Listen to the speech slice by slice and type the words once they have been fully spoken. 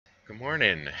Good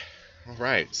morning. All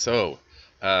right, so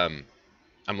um,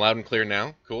 I'm loud and clear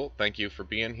now. Cool. Thank you for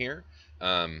being here.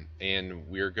 And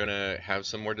we're gonna have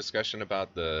some more discussion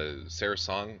about the Sarah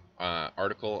Song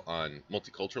article on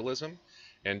multiculturalism,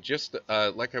 and just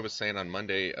like I was saying on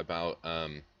Monday about,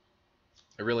 I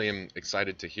really am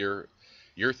excited to hear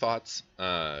your thoughts,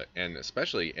 and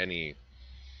especially any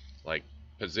like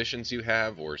positions you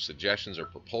have or suggestions or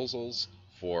proposals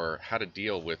for how to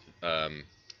deal with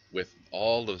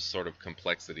all the sort of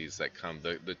complexities that come,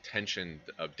 the tension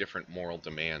of different moral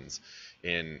demands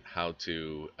in how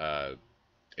to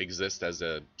exist as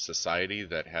a society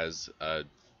that has a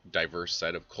diverse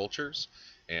set of cultures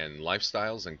and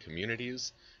lifestyles and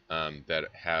communities that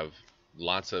have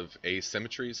lots of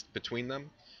asymmetries between them,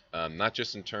 not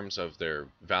just in terms of their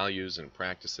values and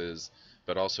practices,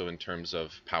 but also in terms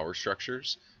of power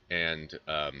structures. And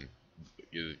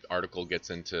the article gets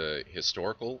into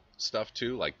historical stuff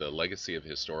too, like the legacy of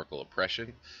historical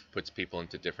oppression, puts people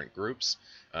into different groups,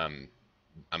 um,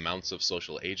 amounts of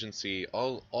social agency,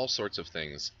 all sorts of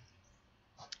things.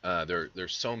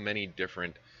 There's so many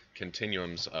different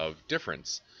continuums of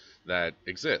difference that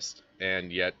exist,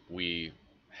 and yet we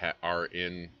are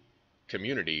in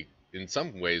community in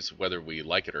some ways, whether we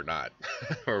like it or not,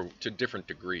 or to different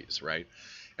degrees, right?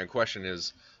 And question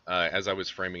is, as I was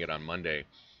framing it on Monday,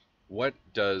 what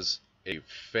does a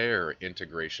fair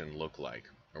integration look like,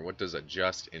 or what does a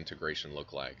just integration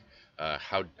look like?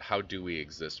 How do we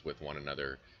exist with one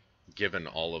another, given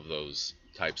all of those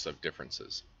types of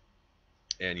differences?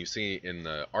 And you see in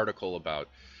the article about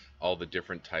all the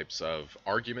different types of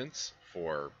arguments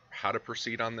for how to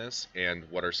proceed on this and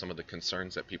what are some of the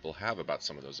concerns that people have about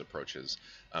some of those approaches.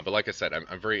 But like I said,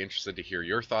 I'm very interested to hear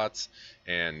your thoughts.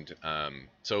 And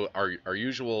so our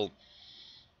usual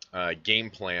game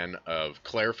plan of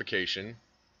clarification,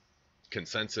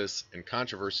 consensus, and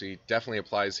controversy definitely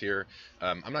applies here.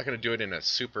 I'm not going to do it in a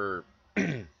super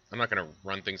I'm not going to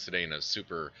run things today in a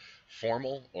super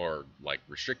formal or like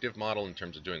restrictive model in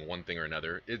terms of doing one thing or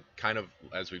another. It kind of,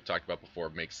 as we've talked about before,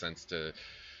 makes sense to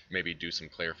maybe do some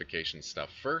clarification stuff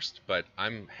first, but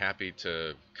I'm happy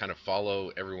to kind of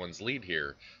follow everyone's lead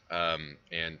here,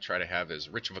 and try to have as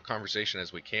rich of a conversation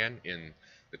as we can in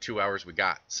the 2 hours we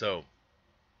got. So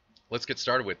let's get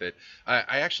started with it.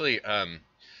 I actually, I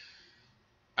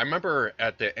remember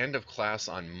at the end of class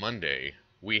on Monday,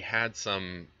 we had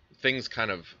some things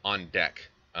kind of on deck,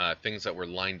 things that were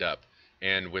lined up.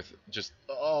 And with just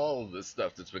all the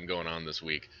stuff that's been going on this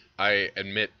week, I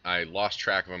admit I lost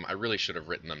track of them. I really should have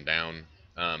written them down.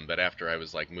 But after I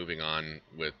was like moving on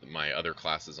with my other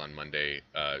classes on Monday,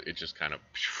 it just kind of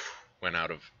went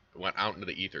out into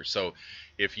the ether. So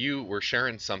if you were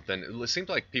sharing something, it seemed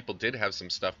like people did have some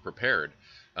stuff prepared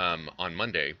on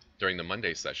Monday during the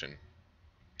Monday session.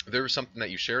 There was something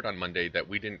that you shared on Monday that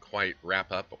we didn't quite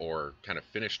wrap up or kind of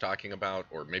finish talking about,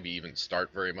 or maybe even start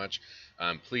very much.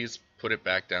 Please put it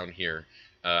back down here,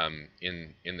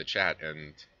 in the chat,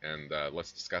 and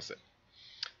let's discuss it.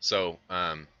 So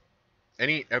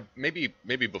any maybe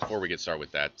before we get started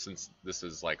with that, since this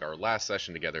is like our last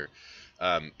session together,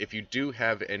 if you do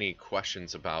have any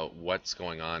questions about what's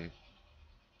going on,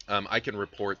 I can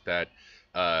report that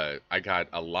I got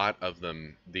a lot of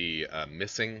them, the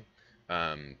missing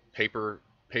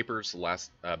papers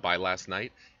by last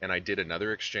night, and I did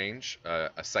another exchange, a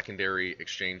secondary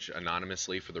exchange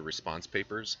anonymously for the response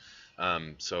papers.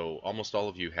 So almost all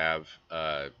of you have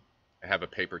a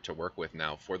paper to work with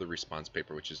now for the response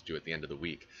paper, which is due at the end of the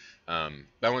week. But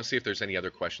I want to see if there's any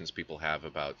other questions people have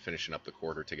about finishing up the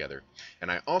quarter together. And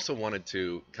I also wanted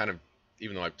to kind of,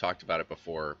 even though I've talked about it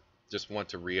before, just want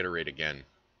to reiterate again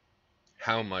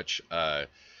how much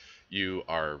you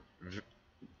are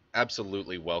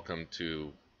absolutely welcome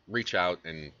to reach out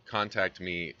and contact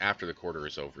me after the quarter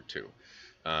is over too.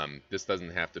 This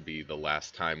doesn't have to be the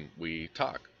last time we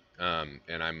talk,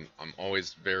 and I'm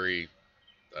always very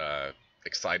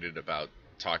excited about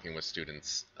talking with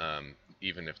students,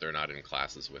 even if they're not in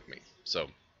classes with me. So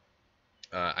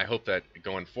I hope that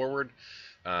going forward,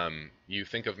 you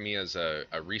think of me as a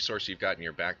resource you've got in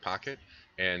your back pocket,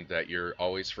 and that you're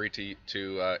always free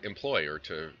to employ or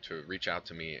to reach out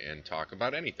to me and talk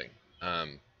about anything.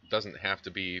 Doesn't have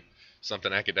to be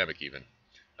something academic even,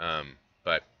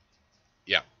 but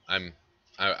yeah,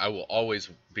 I will always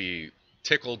be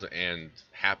tickled and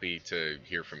happy to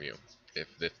hear from you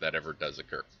if that ever does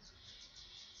occur.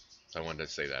 So I wanted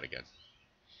to say that again.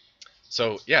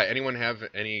 So yeah, anyone have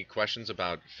any questions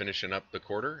about finishing up the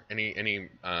quarter? Any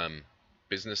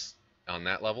business on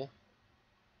that level?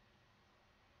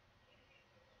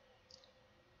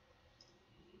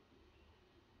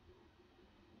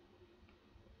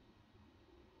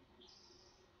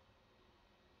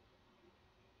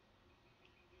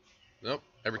 Nope,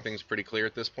 everything's pretty clear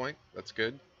at this point. That's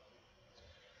good.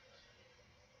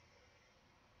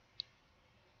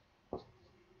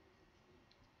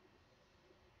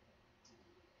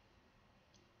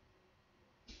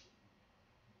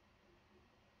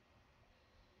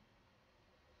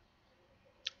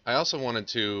 I also wanted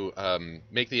to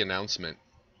make the announcement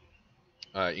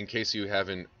in case you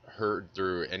haven't heard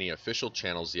through any official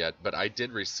channels yet, but I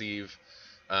did receive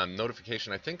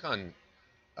notification, I think on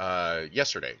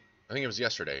yesterday. I think it was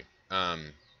yesterday. I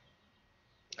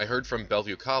heard from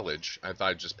Bellevue College, I thought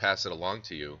I'd just pass it along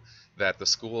to you, that the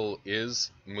school is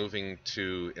moving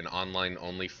to an online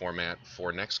only format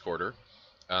for next quarter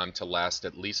to last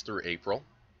at least through April.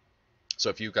 So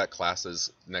if you've got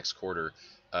classes next quarter,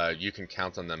 you can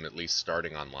count on them at least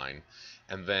starting online.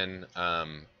 And then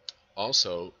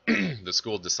also, the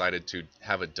school decided to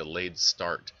have a delayed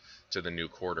start to the new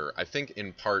quarter. I think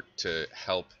in part to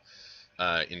help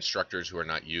instructors who are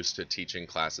not used to teaching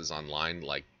classes online,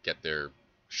 like get their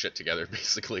shit together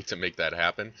basically to make that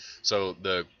happen. So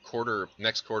the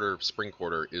next quarter, spring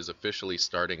quarter, is officially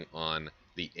starting on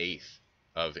the 8th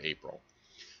of April.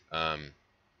 Um,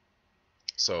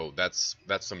 so that's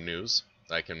some news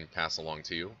that I can pass along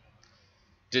to you.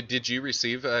 Did you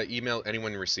receive email?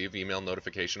 Anyone receive email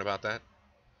notification about that?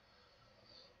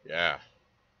 Yeah.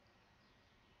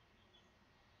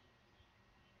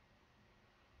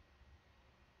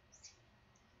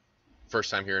 First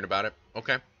time hearing about it.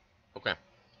 Okay. Okay.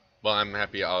 Well, I'm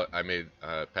happy. I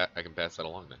can pass that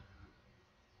along then.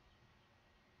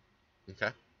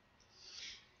 Okay.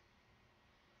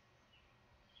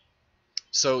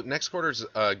 So next quarter's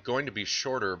going to be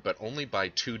shorter, but only by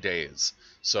 2 days.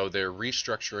 So they're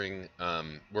restructuring.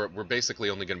 We're basically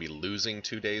only going to be losing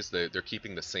 2 days. They're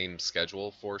keeping the same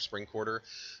schedule for spring quarter,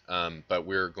 but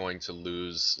we're going to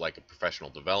lose like a professional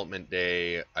development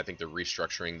day. I think they're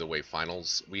restructuring the way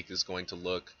finals week is going to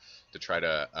look to try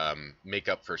to make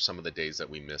up for some of the days that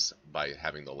we miss by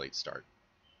having the late start.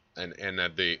 And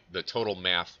the total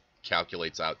math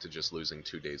calculates out to just losing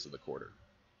 2 days of the quarter.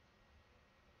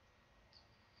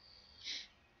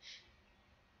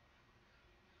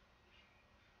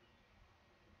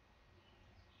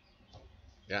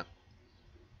 Yeah.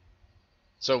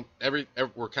 So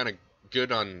we're kind of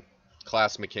good on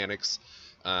class mechanics,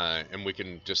 and we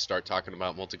can just start talking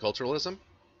about multiculturalism.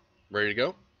 Ready to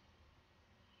go?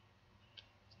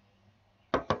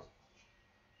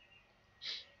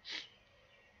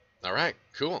 All right,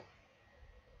 cool.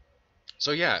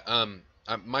 So yeah,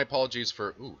 my apologies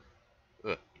for ooh,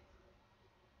 ugh,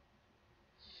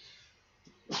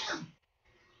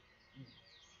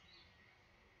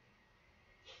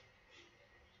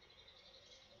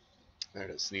 I had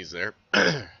a sneeze there.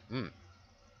 mm,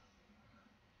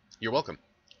 you're welcome.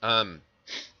 Um,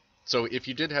 so if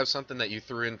you did have something that you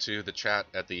threw into the chat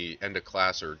at the end of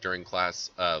class or during class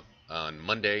on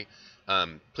Monday,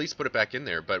 please put it back in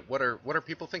there. But what are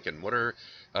people thinking? What are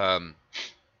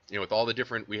with all the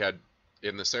different we had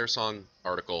in the Sarah Song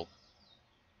article,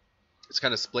 it's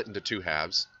kind of split into two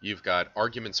halves. You've got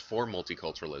arguments for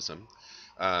multiculturalism,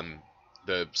 um,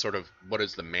 the sort of what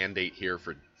is the mandate here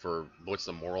for what's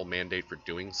the moral mandate for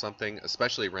doing something,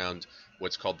 especially around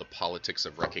what's called the politics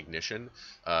of recognition,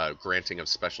 granting of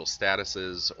special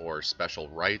statuses or special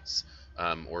rights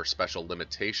or special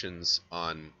limitations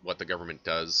on what the government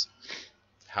does,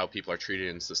 how people are treated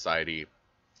in society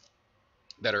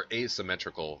that are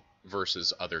asymmetrical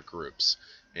versus other groups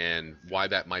and why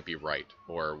that might be right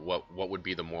or what would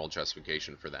be the moral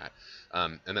justification for that.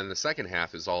 And then the second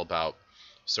half is all about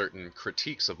certain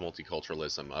critiques of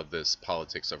multiculturalism, of this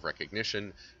politics of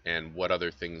recognition, and what other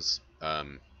things,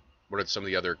 what are some of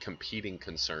the other competing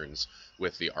concerns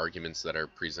with the arguments that are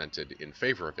presented in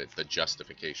favor of it, the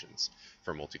justifications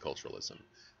for multiculturalism.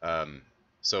 Um,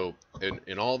 so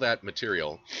in all that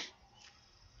material,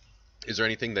 is there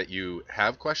anything that you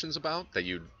have questions about that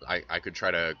I could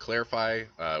try to clarify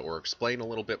or explain a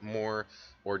little bit more,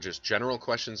 or just general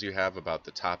questions you have about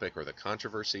the topic or the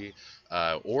controversy,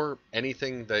 or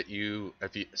anything that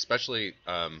if you, especially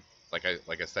like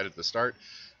I said at the start,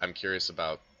 I'm curious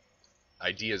about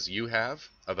ideas you have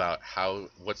about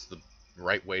what's the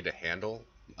right way to handle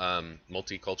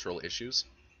multicultural issues.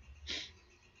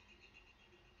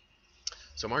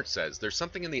 So Mark says, there's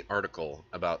something in the article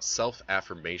about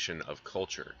self-affirmation of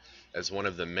culture as one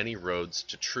of the many roads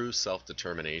to true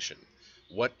self-determination.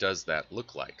 What does that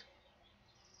look like?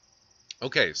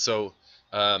 Okay, so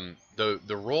the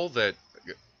role that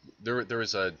there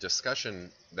is a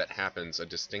discussion that happens, a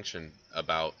distinction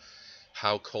about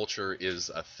how culture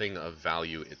is a thing of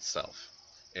value itself.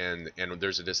 And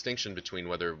there's a distinction between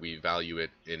whether we value it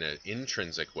in an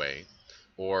intrinsic way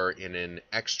or in an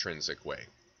extrinsic way.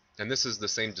 And this is the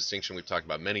same distinction we've talked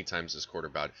about many times this quarter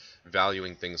about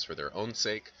valuing things for their own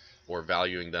sake or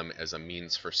valuing them as a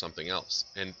means for something else.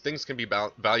 And things can be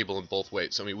valuable in both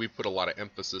ways. I mean, we put a lot of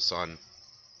emphasis on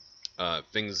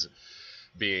things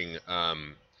being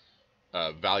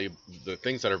the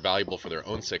things that are valuable for their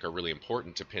own sake are really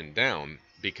important to pin down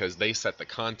because they set the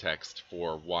context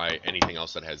for why anything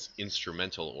else that has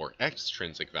instrumental or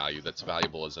extrinsic value that's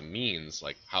valuable as a means,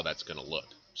 like how that's going to look.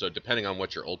 So depending on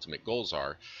what your ultimate goals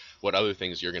are, what other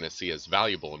things you're going to see as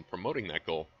valuable in promoting that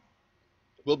goal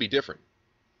will be different.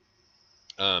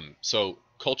 So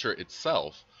culture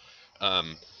itself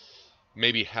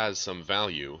maybe has some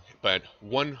value, but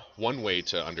one way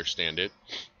to understand it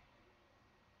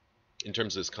in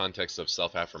terms of this context of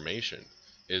self-affirmation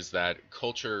is that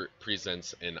culture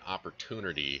presents an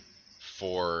opportunity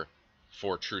for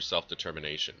true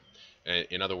self-determination.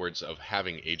 In other words, of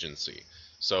having agency.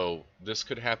 So this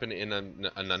could happen in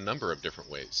a number of different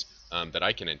ways that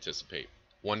I can anticipate.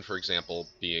 One, for example,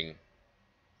 being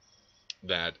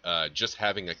that just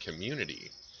having a community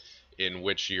in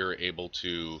which you're able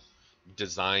to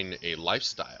design a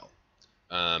lifestyle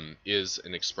is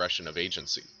an expression of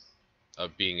agency,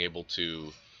 of being able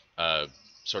to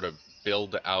sort of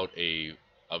build out a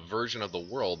version of the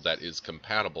world that is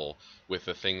compatible with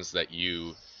the things that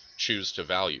you choose to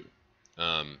value.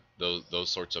 Those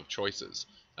sorts of choices.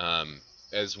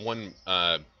 As one,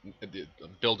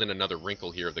 build in another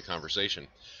wrinkle here of the conversation.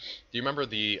 Do you remember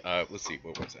the, let's see,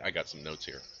 what was it? I got some notes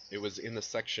here. It was in the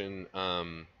section,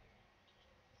 where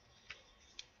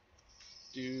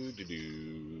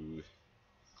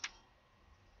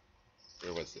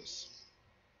was this?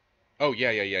 Oh,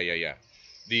 yeah.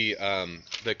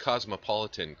 The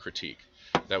Cosmopolitan critique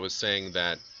that was saying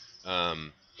that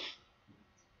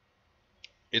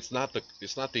it's not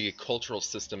the cultural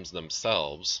systems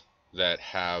themselves that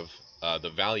have the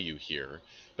value here,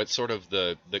 but sort of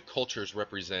the cultures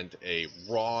represent a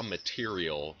raw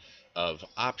material of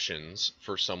options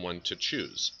for someone to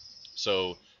choose.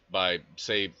 So by,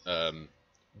 say,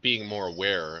 being more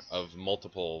aware of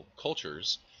multiple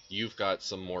cultures, you've got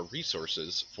some more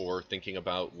resources for thinking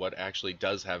about what actually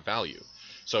does have value.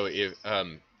 So if,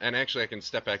 and actually I can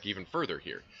step back even further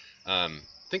here.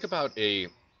 Think about a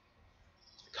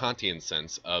Kantian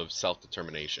sense of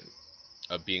self-determination,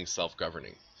 of being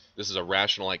self-governing. This is a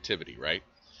rational activity, right?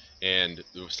 And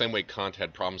the same way Kant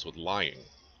had problems with lying,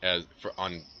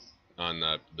 on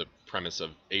the premise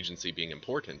of agency being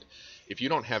important, if you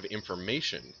don't have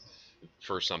information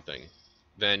for something,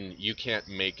 then you can't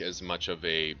make as much of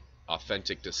a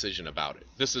authentic decision about it.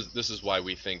 This is why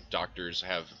we think doctors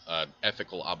have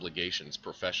ethical obligations,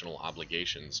 professional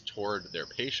obligations toward their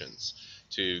patients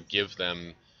to give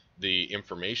them the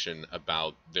information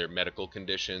about their medical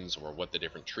conditions or what the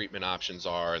different treatment options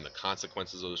are and the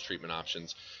consequences of those treatment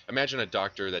options. Imagine a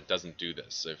doctor that doesn't do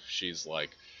this. If she's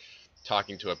like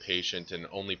talking to a patient and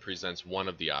only presents one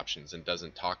of the options and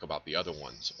doesn't talk about the other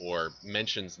ones, or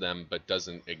mentions them but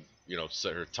doesn't,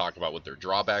 sort of talk about what their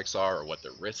drawbacks are or what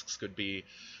their risks could be,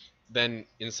 then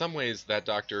in some ways that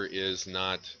doctor is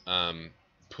not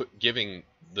giving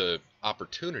the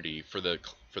opportunity for the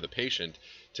patient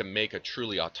to make a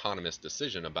truly autonomous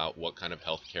decision about what kind of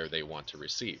health care they want to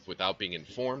receive. Without being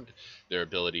informed, their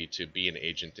ability to be an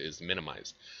agent is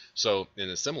minimized. So in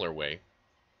a similar way,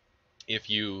 if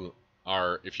you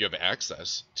have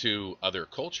access to other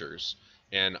cultures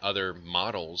and other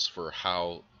models for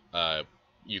how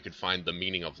you could find the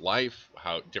meaning of life,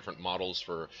 how different models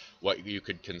for what you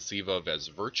could conceive of as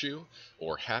virtue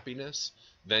or happiness,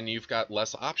 then you've got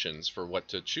less options for what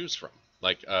to choose from.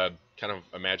 Like, kind of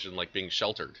imagine like being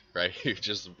sheltered, right? You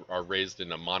just are raised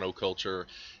in a monoculture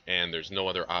and there's no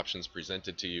other options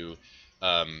presented to you.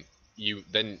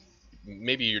 Then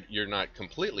maybe you're not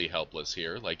completely helpless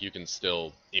here. Like, you can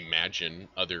still imagine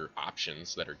other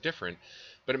options that are different,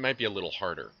 but it might be a little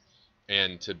harder.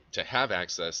 And to have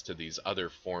access to these other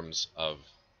forms of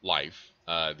life,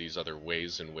 these other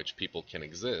ways in which people can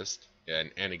exist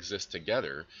and exist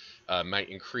together, might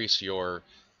increase your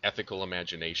ethical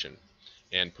imagination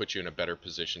and put you in a better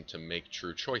position to make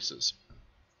true choices.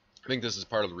 I think this is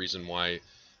part of the reason why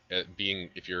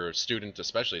if you're a student,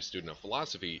 especially a student of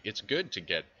philosophy, it's good to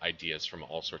get ideas from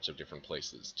all sorts of different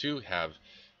places, to have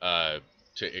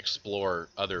to explore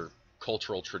other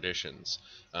cultural traditions.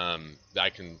 I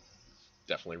can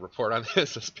definitely report on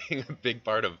this as being a big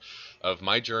part of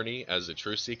my journey as a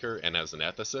truth seeker and as an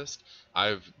ethicist.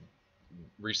 I've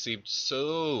received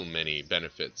so many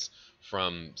benefits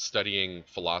from studying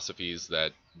philosophies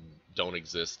that don't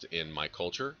exist in my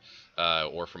culture,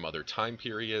 or from other time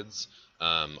periods,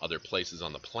 other places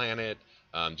on the planet,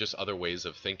 just other ways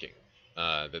of thinking.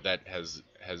 That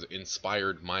has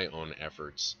inspired my own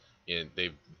efforts. In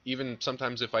they've even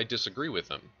sometimes if I disagree with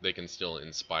them, they can still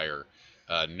inspire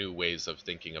new ways of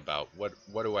thinking about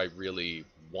what do I really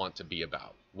want to be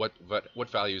about?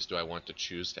 What values do I want to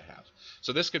choose to have?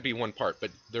 So this could be one part, but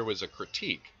there was a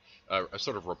critique, a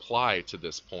sort of reply to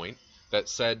this point that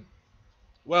said,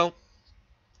 well,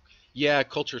 yeah,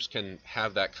 cultures can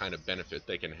have that kind of benefit.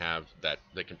 They can have that.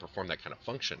 They can perform that kind of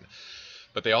function,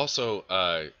 but they also,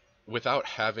 without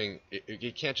having,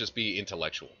 it can't just be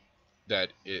intellectual. That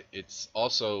it's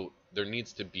also there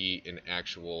needs to be an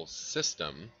actual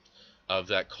system of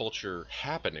that culture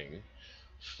happening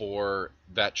for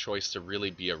that choice to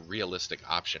really be a realistic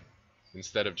option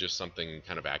instead of just something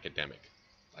kind of academic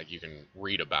like you can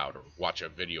read about or watch a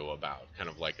video about, kind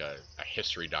of like a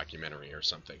history documentary or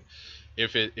something.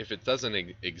 If it doesn't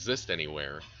exist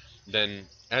anywhere, then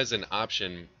as an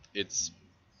option it's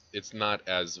not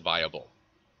as viable.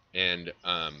 And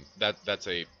that's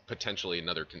a potentially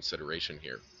another consideration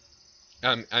here.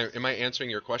 Am I answering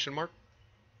your question, Mark?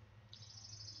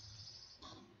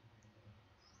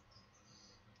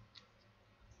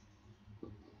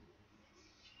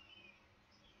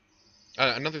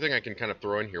 Another thing I can kind of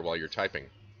throw in here while you're typing.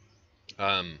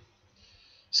 Um,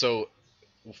 so,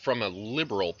 from a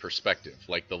liberal perspective,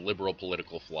 like the liberal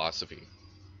political philosophy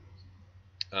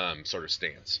sort of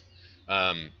stance,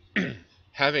 um,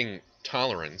 having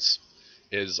tolerance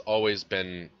has always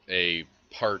been a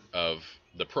part of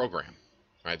the program,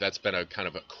 right? That's been a kind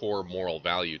of a core moral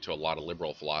value to a lot of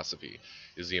liberal philosophy,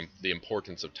 is the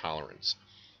importance of tolerance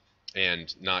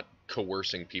and not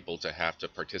coercing people to have to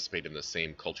participate in the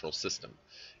same cultural system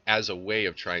as a way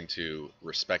of trying to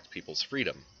respect people's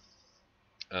freedom,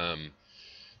 um,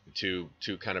 to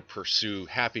kind of pursue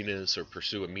happiness or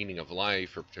pursue a meaning of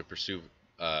life or to pursue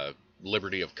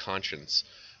liberty of conscience,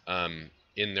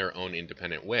 in their own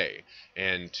independent way.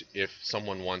 And if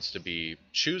someone wants to be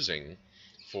choosing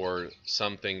for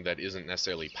something that isn't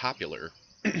necessarily popular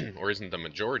or isn't the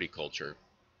majority culture,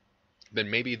 then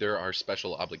maybe there are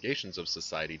special obligations of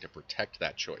society to protect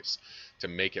that choice, to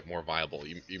make it more viable.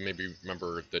 You maybe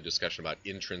remember the discussion about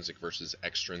intrinsic versus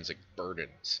extrinsic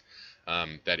burdens.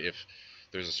 That if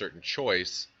there's a certain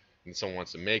choice and someone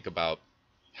wants to make about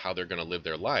how they're going to live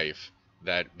their life,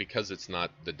 that because it's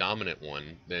not the dominant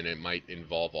one, then it might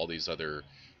involve all these other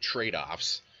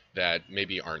trade-offs that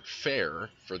maybe aren't fair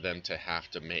for them to have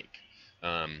to make.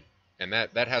 Um, and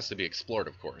that has to be explored,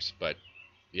 of course. But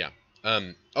yeah.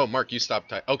 Oh, Mark, you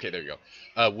stopped. Okay, there you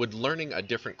go. Would learning a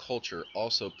different culture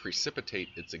also precipitate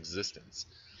its existence?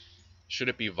 Should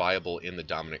it be viable in the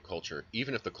dominant culture,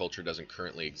 even if the culture doesn't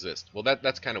currently exist? Well,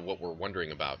 that's kind of what we're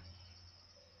wondering about.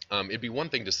 It'd be one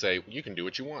thing to say you can do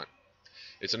what you want.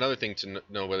 It's another thing to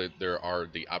know whether there are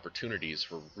the opportunities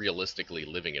for realistically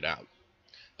living it out.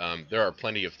 There are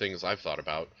plenty of things I've thought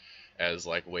about as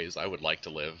like ways I would like to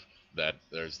live that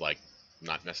there's like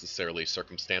not necessarily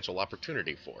circumstantial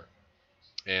opportunity for.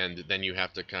 And then you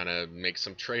have to kind of make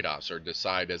some trade-offs or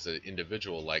decide as an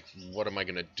individual, like, what am I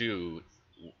going to do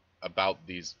about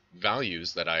these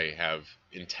values that I have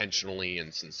intentionally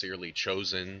and sincerely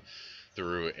chosen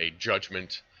through a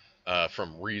judgment,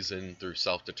 from reason, through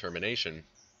self-determination.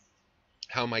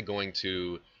 How am I going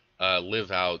to live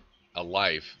out a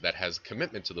life that has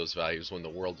commitment to those values when the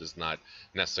world is not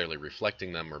necessarily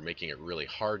reflecting them or making it really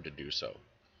hard to do so?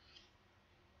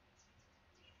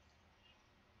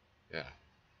 Yeah.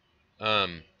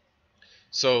 Um,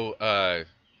 so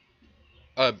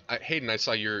Hayden, I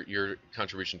saw your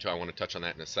contribution too. I want to touch on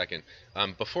that in a second.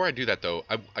 Before I do that, though,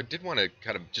 I did want to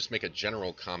kind of just make a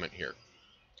general comment here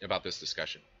about this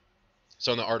discussion.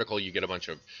 So in the article, you get a bunch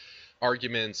of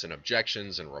arguments and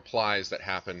objections and replies that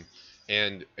happen.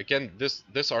 And again,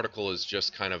 this article is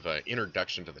just kind of an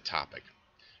introduction to the topic.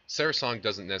 Sarah Song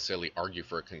doesn't necessarily argue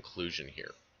for a conclusion here.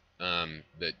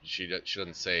 That she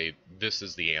doesn't say this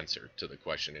is the answer to the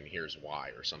question and here's why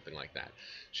or something like that.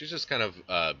 She's just kind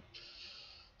of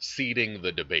seeding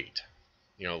the debate,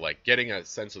 like getting a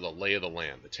sense of the lay of the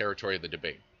land, the territory of the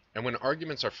debate. And when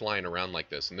arguments are flying around like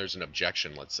this, and there's an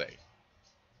objection, let's say,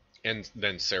 and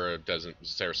then Sarah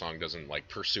Song doesn't like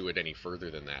pursue it any further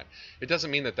than that, it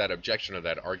doesn't mean that that objection or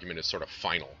that argument is sort of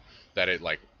final, that it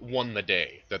like won the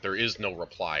day, that there is no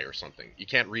reply or something. You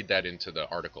can't read that into the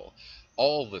article.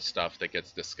 All the stuff that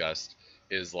gets discussed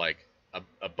is like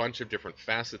a bunch of different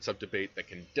facets of debate that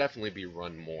can definitely be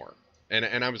run more.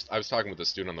 And I was talking with a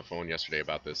student on the phone yesterday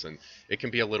about this, and it can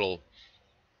be a little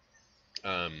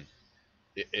um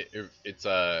it's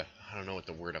a, I don't know what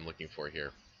the word I'm looking for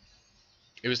here.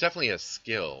 It was definitely a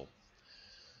skill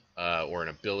or an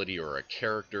ability or a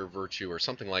character virtue or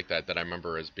something like that that I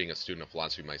remember as being a student of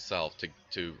philosophy myself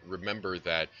to remember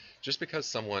that just because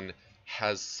someone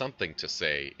has something to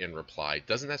say in reply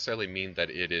doesn't necessarily mean that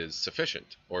it is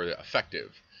sufficient or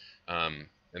effective.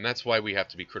 And that's why we have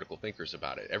to be critical thinkers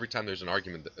about it. Every time there's an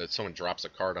argument that someone drops a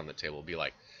card on the table, be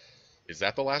like, is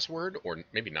that the last word or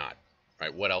maybe not?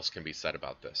 Right? What else can be said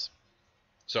about this?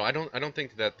 So I don't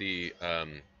think that the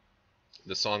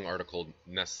song article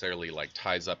necessarily like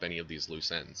ties up any of these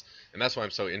loose ends, and that's why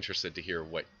I'm so interested to hear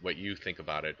what you think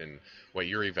about it and what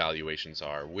your evaluations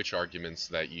are, which arguments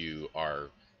that you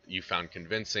found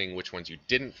convincing, which ones you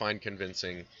didn't find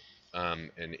convincing,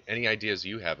 and any ideas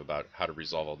you have about how to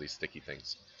resolve all these sticky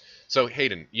things. So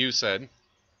Hayden, you said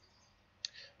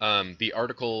the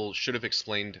article should have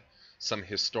explained some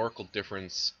historical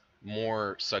difference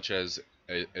more, such as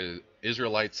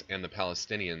Israelites and the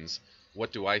Palestinians.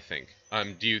 What do I think? Are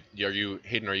you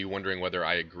Hayden? Are you wondering whether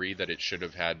I agree that it should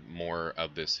have had more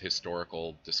of this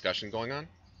historical discussion going on?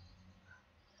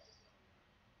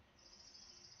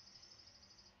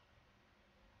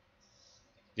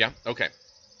 Yeah. Okay.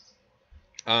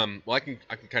 Well, I can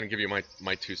kind of give you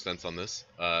my 2 cents on this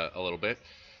a little bit.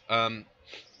 Um,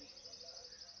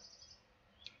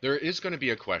 there is going to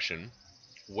be a question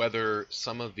whether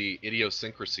some of the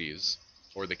idiosyncrasies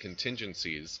or the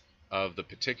contingencies of the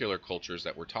particular cultures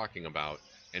that we're talking about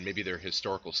and maybe their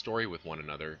historical story with one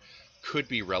another could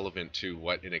be relevant to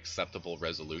what an acceptable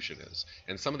resolution is.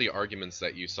 And some of the arguments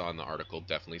that you saw in the article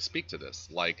definitely speak to this,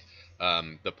 like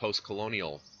the post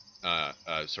colonial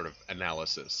sort of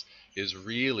analysis is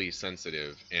really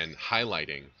sensitive and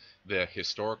highlighting the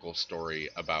historical story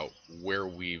about where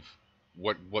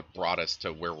what brought us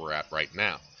to where we're at right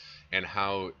now, and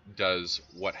how does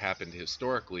what happened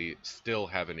historically still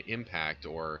have an impact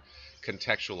or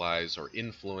contextualize or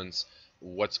influence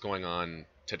what's going on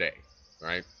today,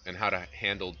 right? And how to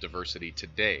handle diversity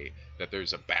today, that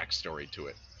there's a backstory to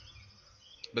it.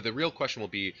 But the real question will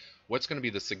be, what's going to be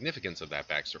the significance of that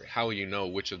backstory? How will you know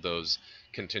which of those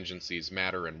contingencies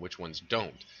matter and which ones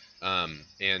don't?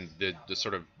 And the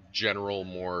sort of general,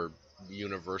 more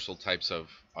universal types of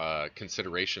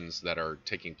considerations that are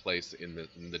taking place in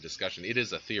the discussion. It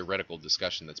is a theoretical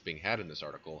discussion that's being had in this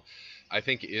article. I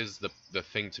think is the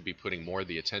thing to be putting more of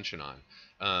the attention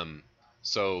on.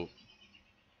 So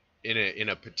in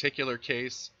a particular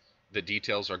case, the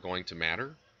details are going to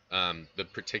matter. The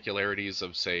particularities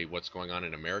of, say, what's going on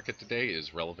in America today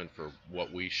is relevant for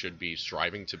what we should be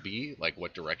striving to be, like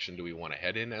what direction do we want to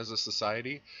head in as a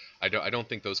society. I don't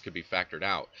think those could be factored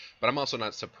out. But I'm also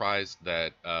not surprised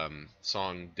that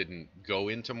Song didn't go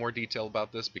into more detail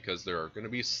about this, because there are going to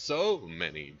be so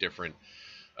many different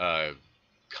uh,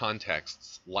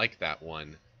 contexts like that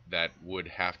one that would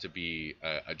have to be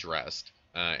addressed,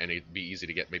 and it'd be easy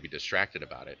to get maybe distracted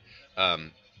about it.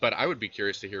 But I would be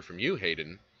curious to hear from you,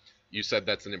 Hayden. You said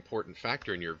that's an important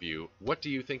factor in your view. What do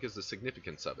you think is the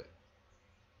significance of it?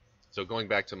 So going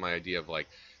back to my idea of like,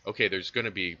 okay, there's going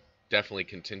to be definitely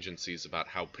contingencies about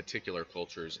how particular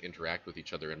cultures interact with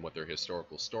each other and what their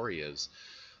historical story is,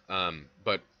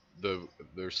 but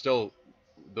there's still,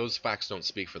 those facts don't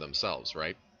speak for themselves,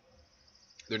 right?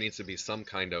 There needs to be some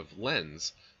kind of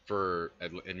lens for,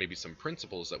 and maybe some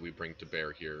principles that we bring to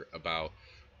bear here about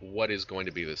what is going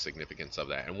to be the significance of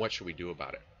that and what should we do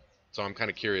about it. So I'm kind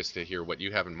of curious to hear what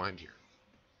you have in mind here.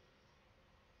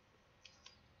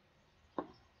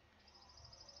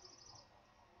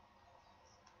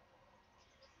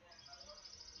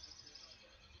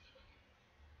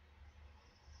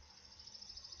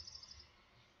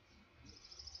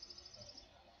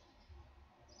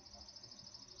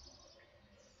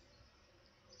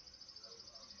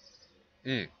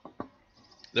 Mm.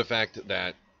 The fact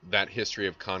that that history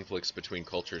of conflicts between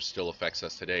cultures still affects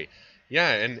us today.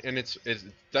 Yeah, and it's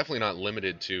definitely not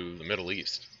limited to the Middle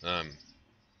East.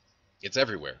 It's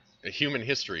everywhere. Human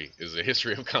history is a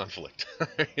history of conflict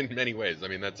in many ways. I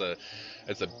mean, that's a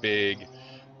big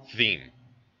theme,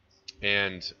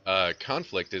 and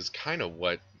conflict is kind of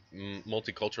what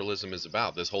multiculturalism is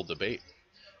about. This whole debate.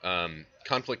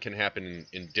 Conflict can happen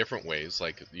in different ways.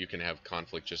 Like you can have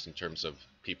conflict just in terms of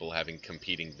people having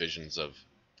competing visions of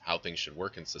how things should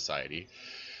work in society.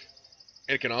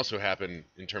 And it can also happen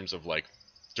in terms of like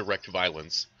direct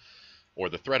violence or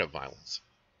the threat of violence.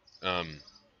 Um,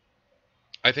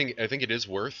 I think it is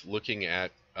worth looking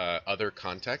at other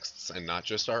contexts and not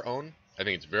just our own. I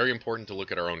think it's very important to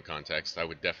look at our own context. I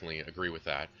would definitely agree with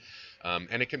that.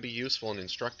 And it can be useful and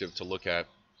instructive to look at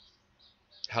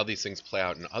how these things play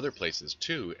out in other places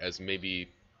too, as maybe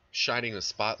shining a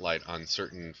spotlight on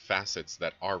certain facets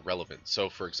that are relevant. So,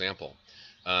 for example,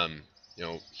 um,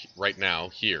 right now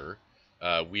here,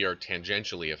 we are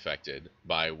tangentially affected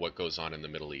by what goes on in the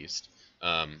Middle East.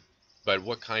 Um, but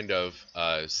what kind of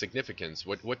significance?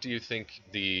 What do you think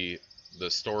the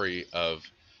story of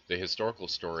the historical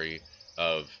story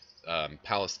of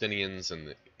Palestinians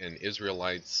and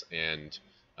Israelites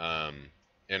um,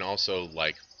 and also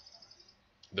like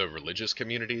the religious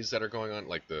communities that are going on,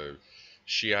 like the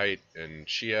Shiite and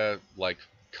Shia like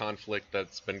conflict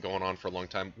that's been going on for a long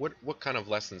time. What kind of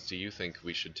lessons do you think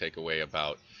we should take away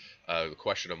about the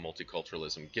question of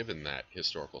multiculturalism given that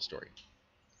historical story?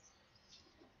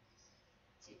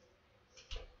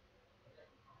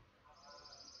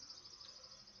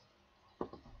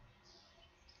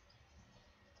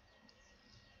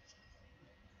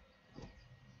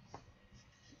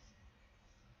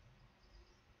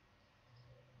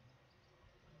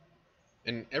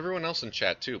 And everyone else in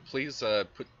chat too, please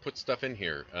put stuff in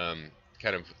here.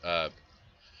 Kind of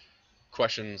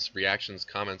questions, reactions,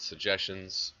 comments,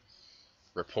 suggestions,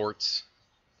 reports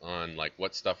on like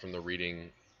what stuff from the reading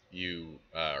you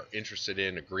are interested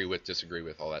in, agree with, disagree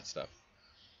with, all that stuff.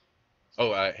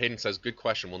 Oh, Hayden says, good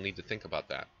question. We'll need to think about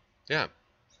that. Yeah.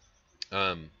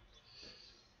 Um,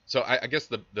 so I guess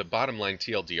the bottom line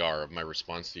TLDR of my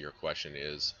response to your question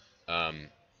is um,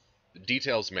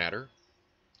 details matter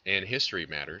and history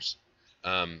matters,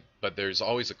 but there's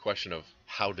always a question of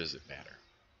how does it matter?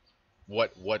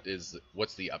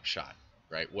 What's the upshot,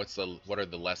 right? What are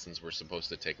the lessons we're supposed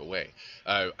to take away?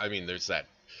 I mean, there's that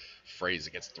phrase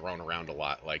that gets thrown around a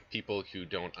lot, like people who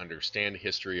don't understand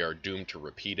history are doomed to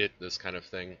repeat it. This kind of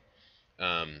thing.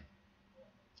 Um,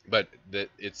 but that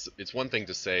it's one thing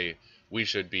to say we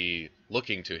should be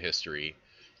looking to history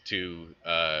to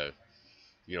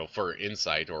for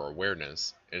insight or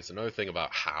awareness, and it's another thing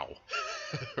about how.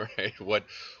 Right,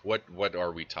 what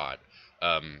are we taught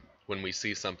when we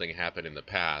see something happen in the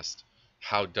past?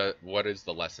 What is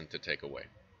the lesson to take away?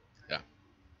 Yeah.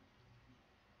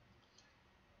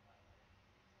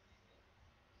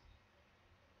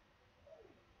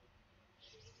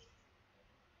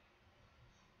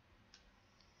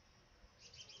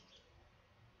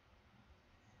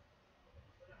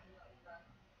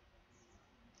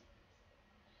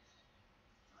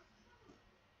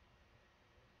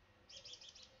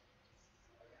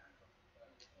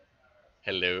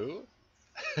 Hello.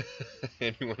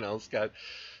 Anyone else got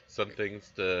some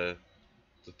things to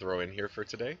throw in here for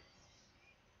today?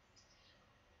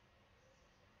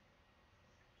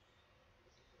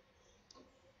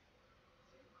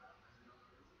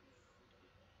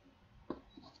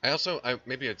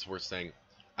 Maybe it's worth saying,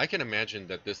 I can imagine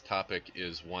that this topic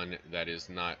is one that is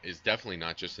definitely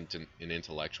not just an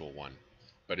intellectual one,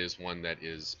 but is one that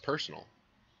is personal,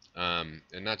 and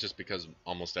not just because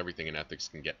almost everything in ethics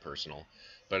can get personal,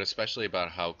 but especially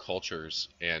about how cultures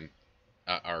and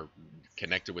are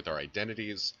connected with our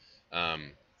identities,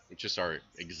 um, just our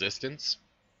existence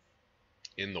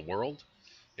in the world,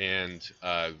 and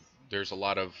there's a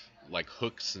lot of like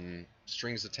hooks and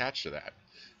strings attached to that.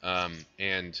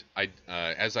 And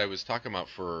as I was talking about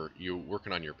for you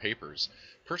working on your papers,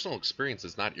 personal experience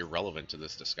is not irrelevant to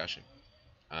this discussion.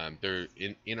 There,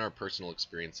 in our personal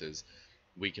experiences,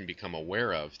 we can become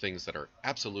aware of things that are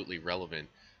absolutely relevant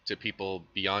to people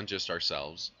beyond just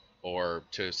ourselves, or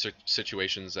to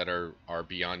situations that are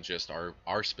beyond just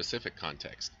our specific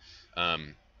context.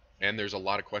 Um, and there's a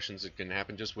lot of questions that can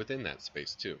happen just within that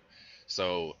space too.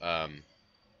 So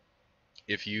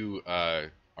if you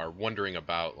are wondering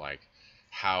about like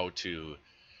how to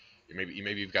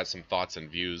maybe you've got some thoughts and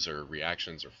views or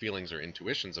reactions or feelings or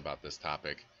intuitions about this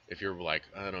topic. If you're like,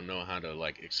 I don't know how to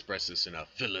like express this in a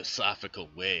philosophical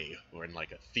way or in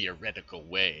like a theoretical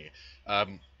way,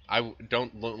 um,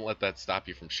 don't let that stop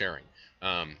you from sharing,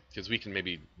 because we can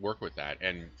maybe work with that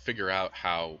and figure out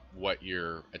how what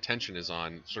your attention is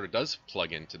on sort of does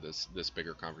plug into this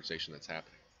bigger conversation that's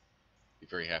happening. Be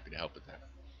very happy to help with that.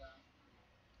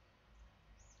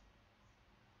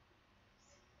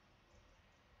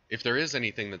 If there is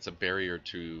anything that's a barrier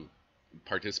to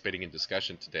participating in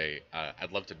discussion today,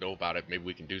 I'd love to know about it. Maybe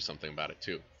we can do something about it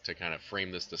too, to kind of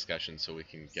frame this discussion so we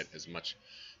can get as much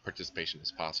participation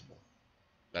as possible.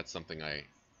 That's something I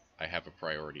have a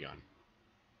priority on.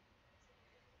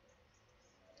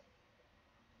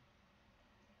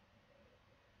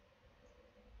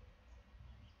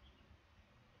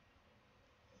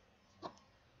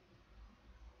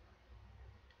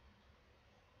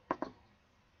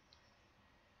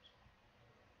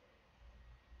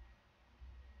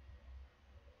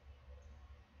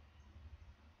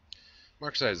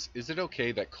 Mark says, is it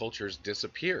okay that cultures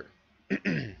disappear?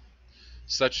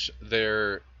 Such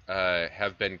there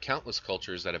have been countless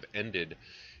cultures that have ended,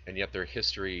 and yet their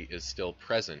history is still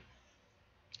present.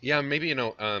 Yeah, maybe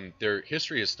their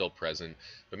history is still present,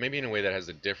 but maybe in a way that has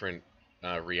a different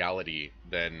reality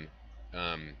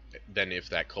um, than if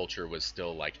that culture was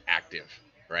still like active,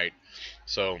 right?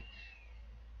 So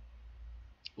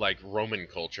like Roman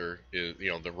culture is,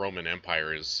 the Roman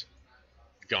Empire is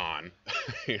gone.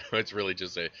 It's really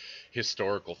just a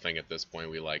historical thing at this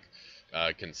point. We like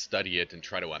can study it and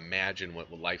try to imagine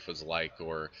what life was like,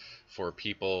 or for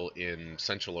people in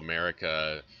Central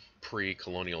America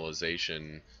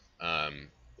pre-colonialization, um,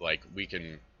 like we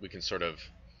can sort of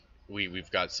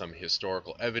we've got some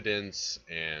historical evidence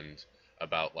and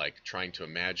about like trying to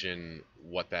imagine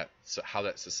how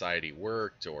that society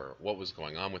worked or what was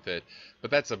going on with it, but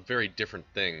that's a very different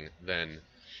thing than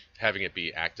having it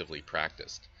be actively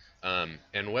practiced.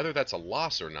 And whether that's a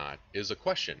loss or not is a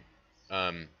question.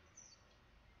 Um,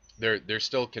 there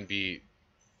still can be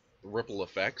ripple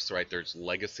effects, right? There's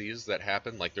legacies that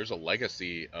happen. Like there's a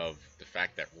legacy of the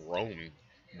fact that Rome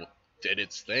did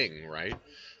its thing, right?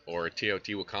 Or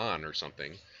Teotihuacan or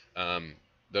something. Um,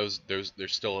 there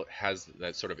still has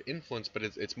that sort of influence, but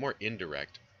it's more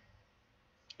indirect.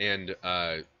 And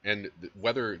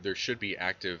whether there should be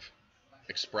active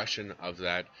expression of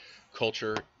that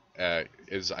culture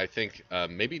is, I think,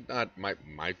 maybe not.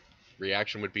 My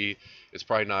reaction would be it's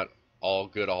probably not all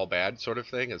good, all bad sort of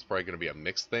thing. It's probably going to be a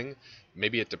mixed thing.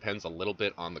 Maybe it depends a little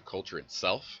bit on the culture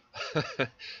itself.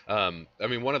 I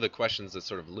mean, one of the questions that's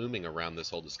sort of looming around this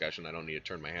whole discussion, I don't need to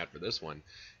turn my hat for this one,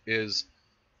 is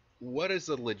what is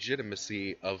the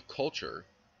legitimacy of culture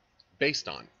based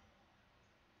on?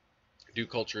 Do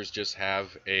cultures just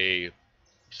have a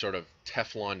sort of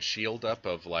Teflon shield up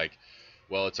of like,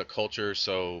 well, it's a culture,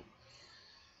 so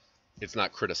it's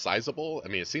not criticizable? I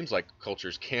mean, it seems like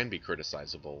cultures can be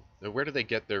criticizable. Now, where do they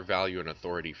get their value and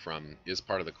authority from is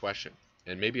part of the question.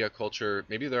 And maybe a culture,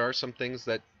 maybe there are some things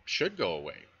that should go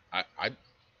away.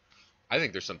 I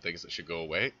think there's some things that should go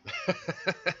away.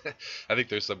 I think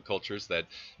there's some cultures that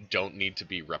don't need to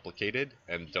be replicated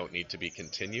and don't need to be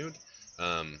continued.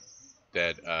 Um,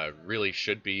 that really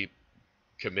should be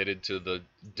committed to the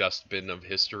dustbin of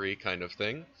history kind of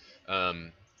thing.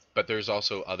 Um, but there's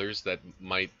also others that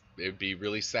might it'd be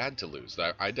really sad to lose.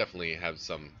 I definitely have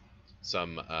some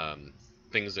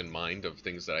things in mind of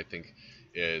things that I think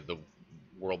the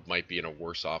world might be in a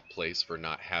worse off place for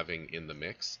not having in the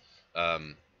mix.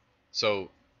 Um, so,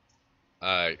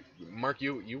 uh, Mark,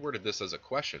 you worded this as a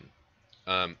question.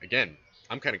 Again,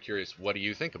 I'm kind of curious. What do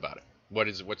you think about it?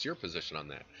 What's your position on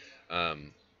that?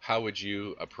 How would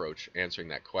you approach answering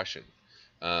that question?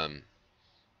 Um,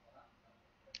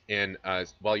 and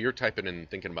while you're typing and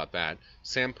thinking about that,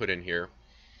 Sam put in here,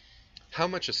 how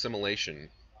much assimilation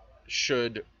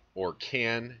should or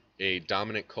can a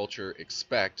dominant culture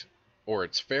expect, or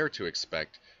it's fair to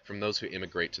expect, from those who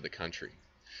immigrate to the country?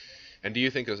 And do you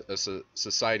think a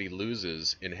society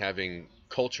loses in having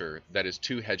culture that is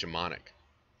too hegemonic?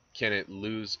 Can it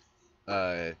lose?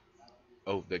 Uh,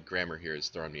 oh, the grammar here is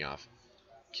throwing me off.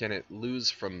 Can it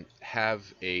lose from have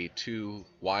a too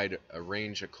wide a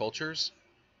range of cultures?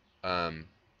 Um,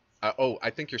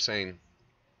 I think you're saying,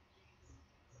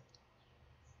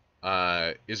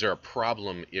 is there a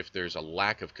problem if there's a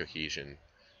lack of cohesion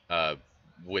uh,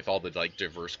 with all the like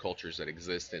diverse cultures that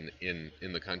exist in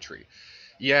the country?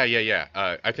 Yeah, yeah,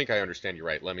 yeah. I think I understand you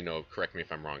right. Let me know. Correct me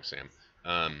if I'm wrong, Sam.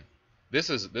 Um, this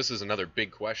is another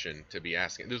big question to be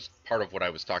asking. This is part of what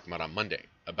I was talking about on Monday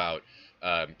about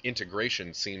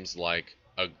integration seems like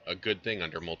a good thing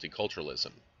under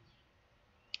multiculturalism.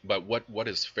 But what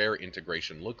does fair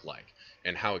integration look like,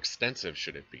 and how extensive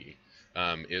should it be?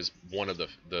 Is one of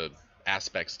the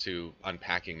aspects to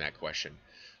unpacking that question.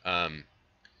 Um,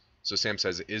 so Sam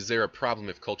says, is there a problem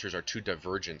if cultures are too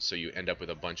divergent, so you end up with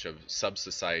a bunch of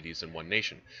sub-societies in one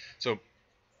nation? So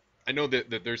I know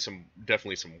that there's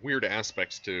definitely some weird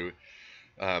aspects to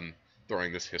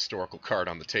throwing this historical card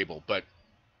on the table, but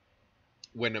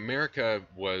when America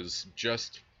was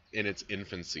just in its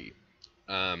infancy,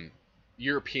 um,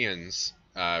 Europeans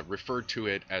referred to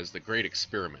it as the Great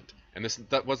Experiment, and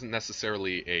that wasn't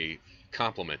necessarily a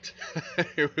compliment.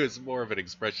 It was more of an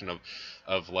expression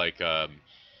of like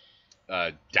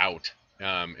doubt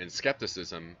and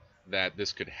skepticism that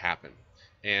this could happen.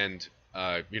 And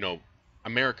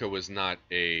America was not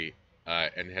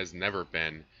and has never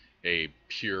been a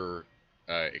pure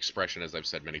expression, as I've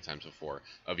said many times before,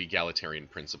 of egalitarian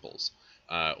principles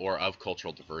or of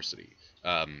cultural diversity.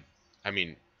 Um, I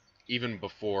mean, even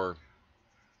before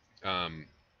um,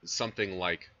 something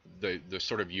like the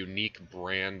sort of unique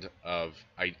brand of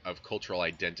cultural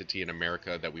identity in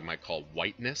America that we might call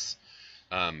whiteness.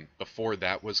 Before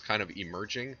that was kind of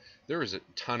emerging, there was a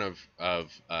ton of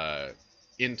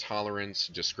intolerance,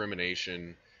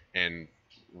 discrimination, and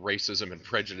racism and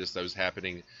prejudice that was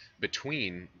happening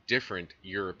between different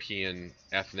European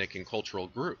ethnic and cultural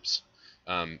groups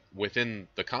within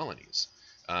the colonies.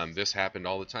 This happened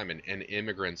all the time, and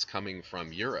immigrants coming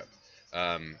from Europe.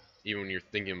 Even when you're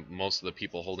thinking most of the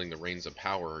people holding the reins of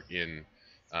power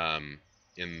um,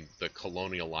 in the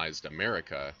colonialized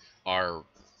America are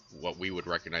what we would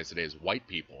recognize today as white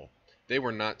people. They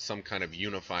were not some kind of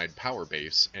unified power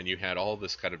base, and you had all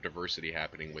this kind of diversity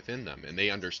happening within them, and they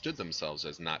understood themselves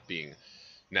as not being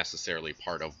necessarily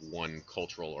part of one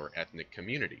cultural or ethnic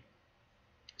community.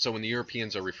 So when the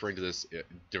Europeans are referring to this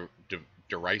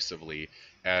derisively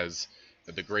as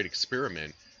the Great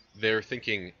Experiment, they're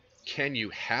thinking, can you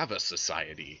have a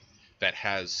society that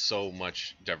has so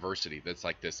much diversity, that's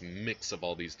like this mix of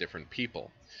all these different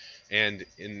people? And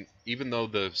even though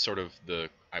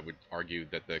I would argue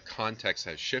that the context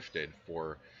has shifted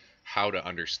for how to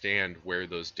understand where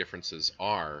those differences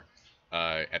are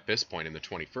at this point in the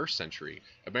 21st century,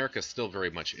 America still very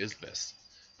much is this.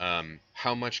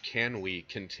 How much can we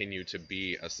continue to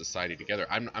be a society together?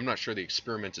 I'm not sure the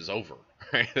experiment is over,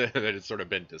 right? That it's sort of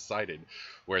been decided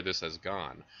where this has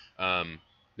gone.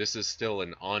 This is still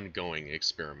an ongoing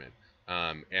experiment,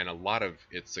 and a lot of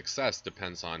its success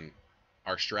depends on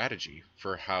our strategy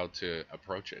for how to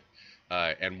approach it.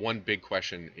 And one big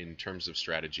question in terms of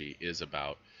strategy is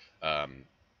about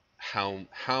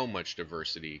how much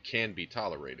diversity can be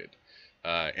tolerated,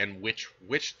 and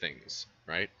which things,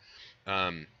 right?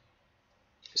 Um,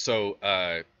 so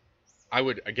I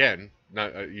would again,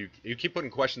 not, you keep putting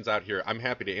questions out here. I'm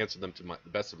happy to answer them to the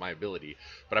best of my ability,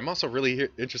 but I'm also really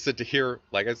interested to hear,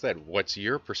 like I said, what's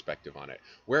your perspective on it?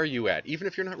 Where are you at? Even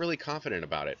if you're not really confident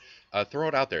about it, throw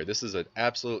it out there. This is an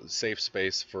absolute safe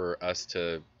space for us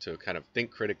to kind of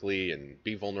think critically and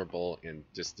be vulnerable and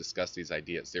just discuss these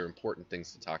ideas. They're important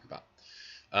things to talk about.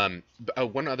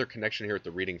 One other connection here with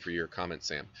the reading for your comment,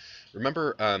 Sam.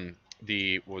 Remember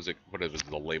the what was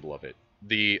the label of it?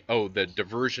 The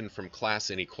diversion from class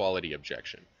inequality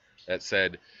objection that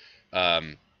said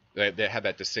they had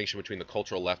that distinction between the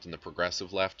cultural left and the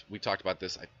progressive left. We talked about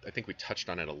this. I think we touched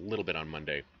on it a little bit on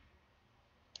Monday.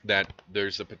 That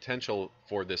there's a potential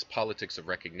for this politics of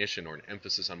recognition or an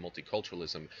emphasis on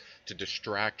multiculturalism to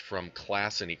distract from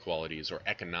class inequalities or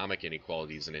economic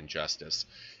inequalities and injustice.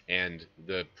 And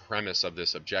the premise of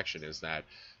this objection is that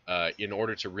in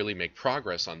order to really make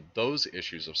progress on those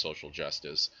issues of social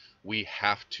justice, we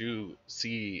have to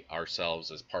see ourselves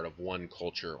as part of one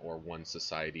culture or one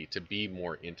society to be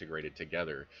more integrated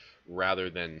together rather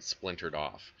than splintered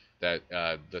off. That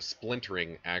the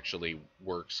splintering actually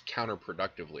works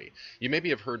counterproductively. You maybe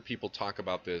have heard people talk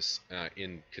about this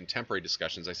in contemporary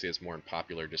discussions. I see it's more in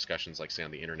popular discussions, like say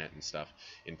on the internet and stuff,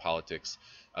 in politics,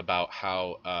 about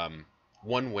how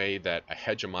one way that a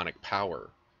hegemonic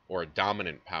power or a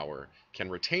dominant power can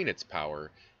retain its power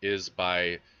is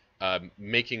by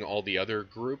making all the other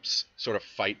groups sort of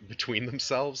fight between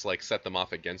themselves, like set them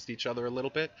off against each other a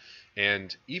little bit.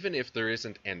 And even if there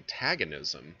isn't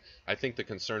antagonism, I think the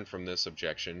concern from this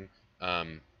objection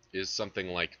is something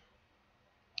like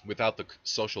without the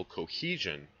social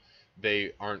cohesion,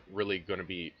 they aren't really going to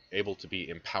be able to be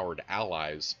empowered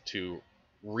allies to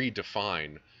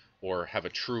redefine or have a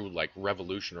true like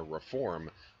revolution or reform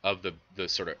of the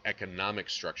sort of economic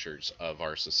structures of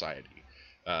our society,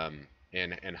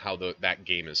 and how that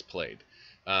game is played.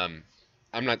 Um,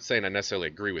 I'm not saying I necessarily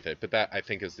agree with it, but that I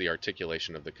think is the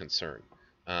articulation of the concern.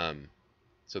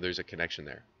 So there's a connection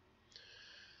there.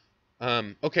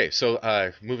 Okay,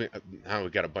 so moving now,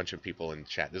 we've got a bunch of people in the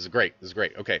chat. This is great. This is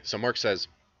great. Okay, so Mark says,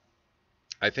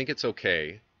 I think it's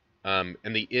okay, and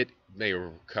the it may be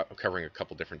covering a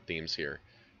couple different themes here.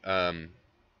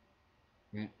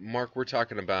 Mark, we're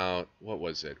talking about, what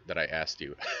was it that I asked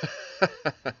you?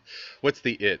 What's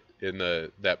the it in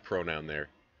that pronoun there?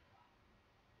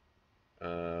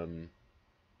 Um,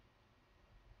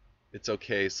 it's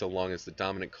okay so long as the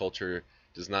dominant culture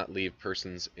does not leave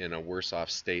persons in a worse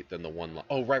off state than the one.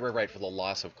 Oh, right. For the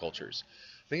loss of cultures.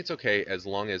 I think it's okay as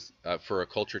long as for a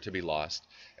culture to be lost,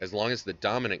 as long as the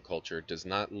dominant culture does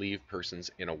not leave persons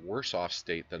in a worse off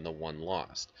state than the one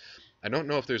lost. I don't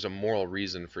know if there's a moral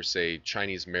reason for, say,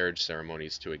 Chinese marriage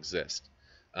ceremonies to exist.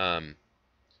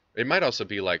 It might also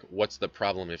be like, what's the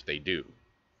problem if they do?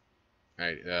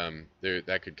 Right?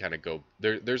 That could kind of go.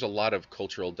 There's a lot of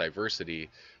cultural diversity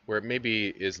where it maybe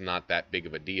is not that big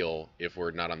of a deal if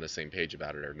we're not on the same page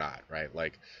about it or not, right?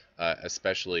 Like,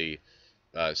 especially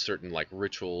certain like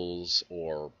rituals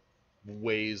or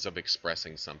ways of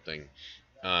expressing something.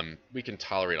 We can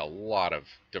tolerate a lot of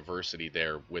diversity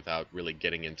there without really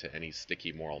getting into any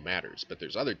sticky moral matters. But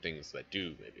there's other things that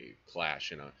do maybe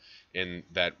clash in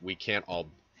that we can't all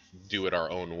do it our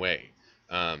own way.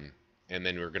 Um, and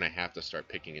then we're going to have to start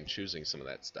picking and choosing some of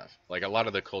that stuff. Like a lot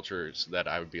of the cultures that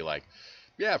I would be like,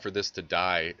 yeah, for this to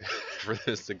die, for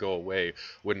this to go away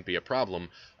wouldn't be a problem,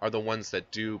 are the ones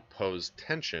that do pose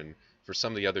tension for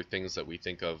some of the other things that we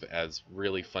think of as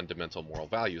really fundamental moral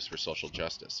values for social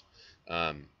justice.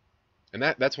 Um, and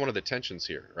that's one of the tensions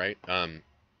here, right?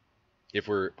 If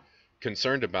we're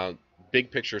concerned about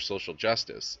big picture social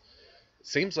justice, it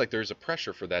seems like there's a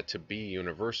pressure for that to be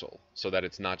universal so that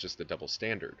it's not just a double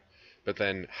standard. But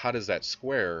then how does that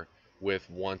square with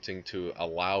wanting to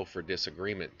allow for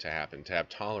disagreement to happen, to have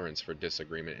tolerance for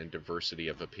disagreement and diversity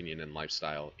of opinion and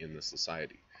lifestyle in the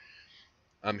society?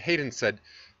 Hayden said,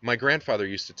 my grandfather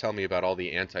used to tell me about all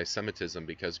the anti-Semitism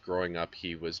because growing up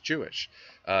he was Jewish.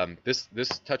 This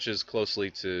touches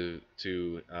closely to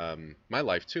my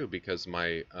life too, because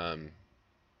my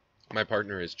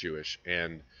partner is Jewish,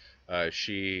 and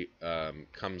she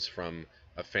comes from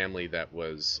a family that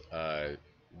was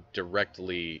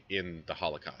directly in the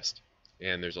Holocaust,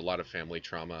 and there's a lot of family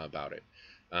trauma about it.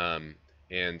 Um,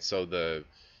 and so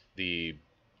the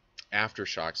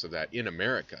aftershocks of that in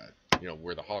America,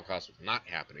 where the Holocaust was not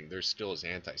happening, there still is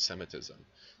anti-Semitism,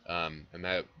 and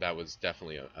that was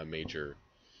definitely a major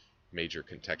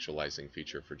contextualizing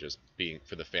feature for just being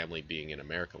for the family being in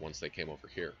America once they came over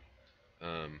here.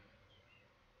 Um,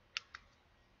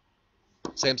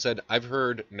 Sam said, I've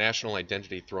heard national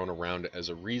identity thrown around as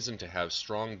a reason to have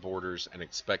strong borders and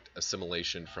expect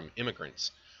assimilation from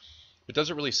immigrants. But does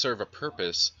it really serve a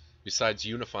purpose besides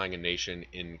unifying a nation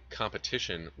in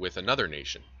competition with another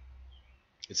nation?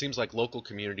 It seems like local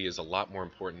community is a lot more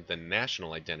important than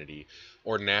national identity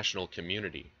or national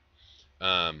community.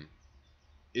 Um,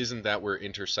 isn't that where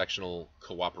intersectional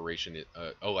cooperation?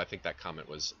 I think that comment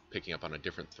was picking up on a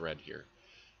different thread here.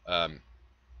 Um,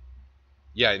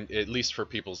 Yeah, at least for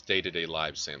people's day-to-day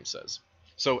lives, Sam says.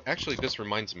 So actually, this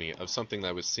reminds me of something that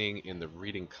I was seeing in the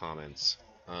reading comments.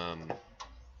 Um,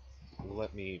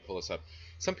 Let me pull this up.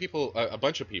 Some people, a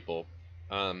bunch of people,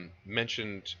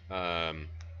 mentioned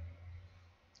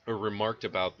or remarked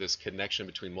about this connection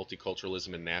between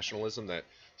multiculturalism and nationalism that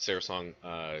Sarah Song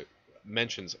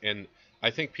mentions, and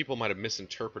I think people might have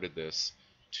misinterpreted this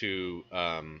to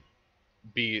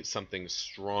be something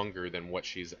stronger than what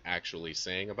she's actually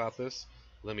saying about this.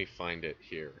 Let me find it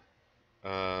here.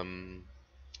 Um,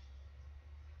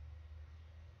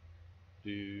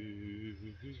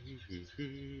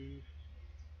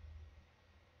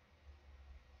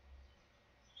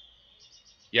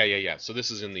 yeah. So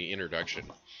this is in the introduction.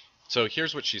 So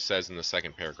here's what she says in the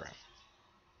second paragraph.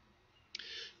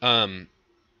 Um,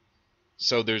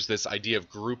 so there's this idea of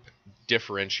group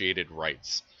differentiated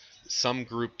rights. Some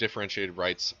group differentiated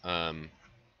rights.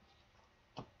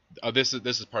 This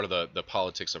is part of the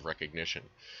politics of recognition.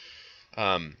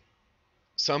 Um,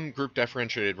 Some group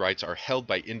differentiated rights are held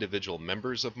by individual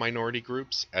members of minority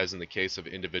groups, as in the case of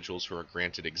individuals who are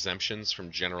granted exemptions from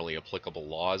generally applicable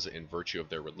laws in virtue of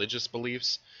their religious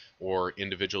beliefs, or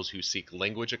individuals who seek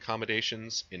language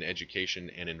accommodations in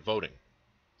education and in voting.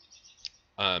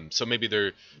 So maybe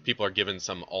people are given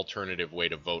some alternative way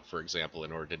to vote, for example,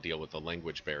 in order to deal with the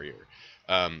language barrier.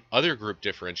 Other group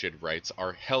differentiated rights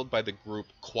are held by the group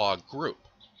qua group.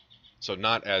 So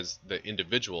not as the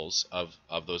individuals of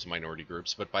those minority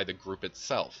groups, but by the group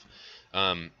itself,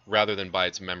 rather than by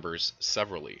its members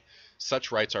severally.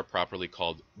 Such rights are properly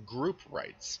called group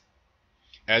rights,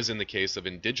 as in the case of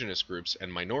indigenous groups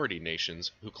and minority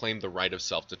nations who claim the right of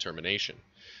self-determination.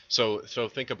 So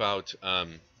think about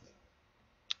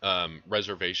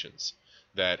reservations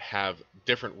that have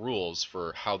different rules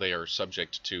for how they are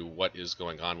subject to what is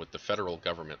going on with the federal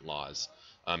government laws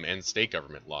and state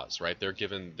government laws, right? They're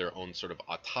given their own sort of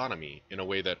autonomy in a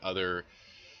way that other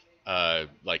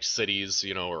like cities,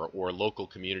 or local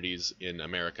communities in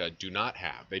America do not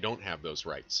have. They don't have those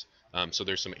rights. So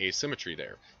there's some asymmetry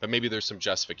there, but maybe there's some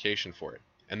justification for it.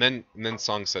 And then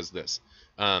Song says this: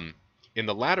 in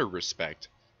the latter respect,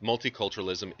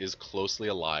 multiculturalism is closely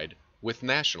allied with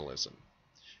nationalism.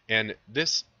 And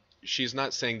this, she's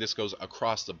not saying this goes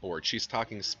across the board. She's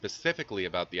talking specifically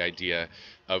about the idea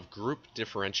of group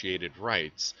differentiated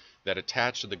rights that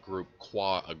attach to the group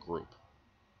qua a group.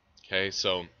 Okay,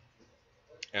 so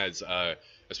as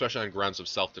especially on grounds of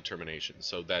self-determination,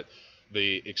 so that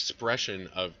the expression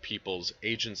of people's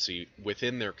agency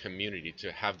within their community, to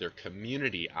have their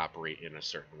community operate in a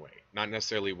certain way, not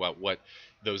necessarily what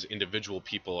those individual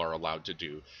people are allowed to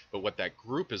do, but what that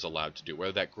group is allowed to do,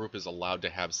 whether that group is allowed to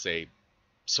have, say,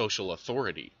 social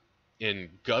authority in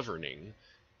governing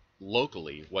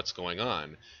locally what's going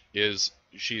on, is,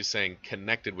 she's saying,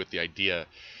 connected with the idea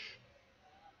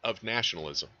of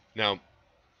nationalism. Now,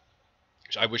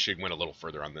 I wish you'd went a little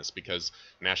further on this because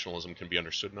nationalism can be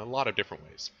understood in a lot of different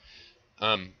ways.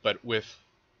 But with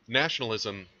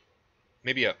nationalism,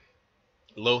 maybe a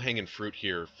low-hanging fruit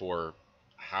here for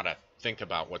how to think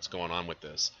about what's going on with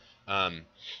this um,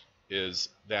 is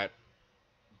that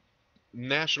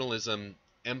nationalism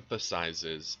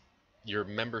emphasizes your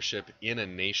membership in a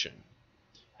nation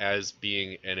as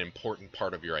being an important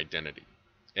part of your identity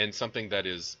and something that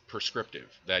is prescriptive,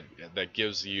 that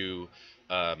gives you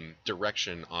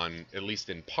direction on, at least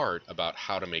in part, about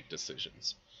how to make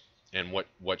decisions and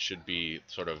what should be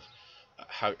sort of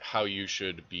how you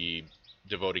should be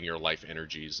devoting your life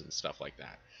energies and stuff like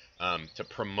that. To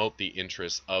promote the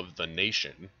interests of the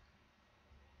nation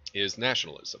is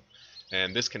nationalism,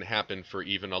 and this can happen for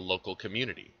even a local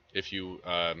community. If you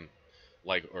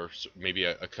like, or maybe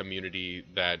a community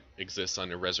that exists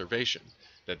on a reservation,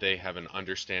 that they have an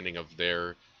understanding of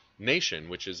their nation,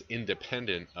 which is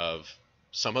independent of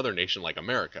some other nation like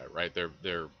America, right?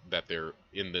 They're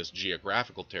in this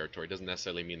geographical territory doesn't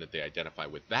necessarily mean that they identify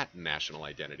with that national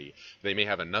identity. They may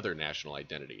have another national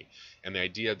identity, and the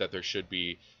idea that there should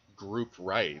be group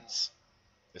rights,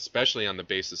 especially on the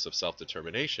basis of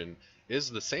self-determination, is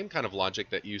the same kind of logic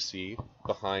that you see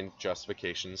behind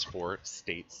justifications for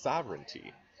state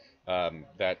sovereignty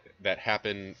that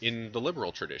happen in the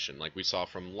liberal tradition, like we saw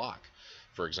from Locke,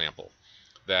 for example,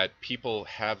 that people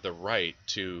have the right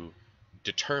to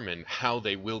determine how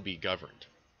they will be governed.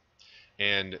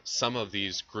 And some of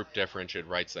these group differentiated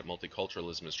rights that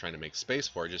multiculturalism is trying to make space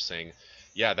for are just saying,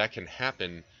 yeah, that can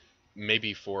happen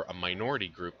maybe for a minority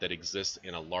group that exists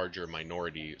in a larger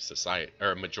minority society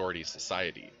or a majority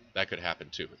society. That could happen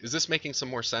too. Is this making some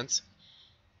more sense?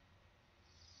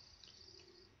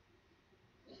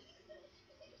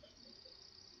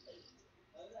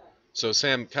 So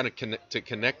Sam, kind of to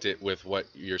connect it with what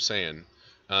you're saying,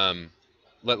 um,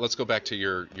 let's go back to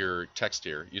your text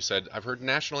here. You said, I've heard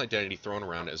national identity thrown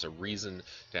around as a reason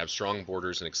to have strong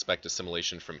borders and expect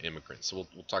assimilation from immigrants. So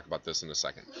we'll talk about this in a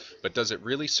second. But does it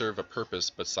really serve a purpose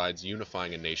besides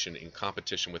unifying a nation in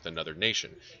competition with another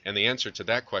nation? And the answer to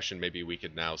that question, maybe we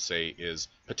could now say, is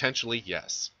potentially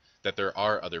yes. That there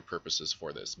are other purposes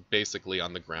for this, basically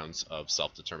on the grounds of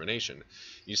self-determination.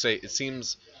 You say it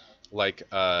seems like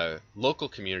local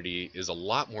community is a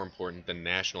lot more important than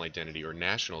national identity or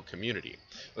national community.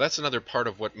 Well, that's another part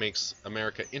of what makes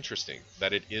America interesting,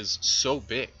 that it is so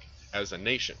big as a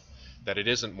nation, that it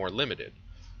isn't more limited.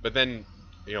 But then,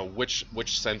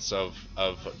 which sense of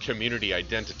community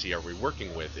identity are we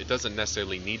working with? It doesn't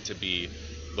necessarily need to be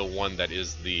the one that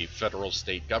is the federal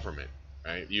state government,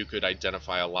 right? You could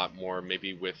identify a lot more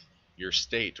maybe with your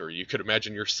state, or you could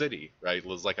imagine your city, right? It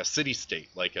was like a city state,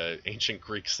 like an ancient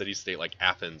Greek city state like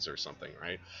Athens or something,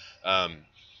 right? um,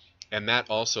 and that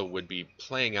also would be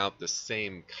playing out the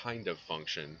same kind of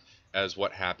function as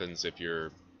what happens if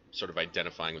you're sort of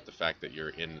identifying with the fact that you're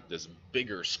in this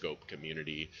bigger scope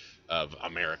community of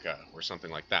America or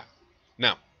something like that.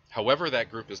 Now, however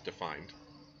that group is defined,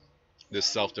 this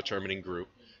self-determining group,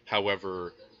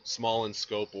 however small in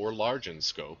scope or large in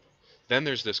scope, then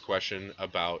there's this question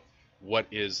about what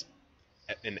is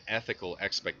an ethical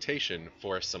expectation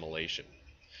for assimilation.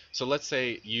 So let's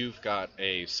say you've got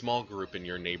a small group in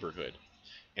your neighborhood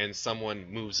and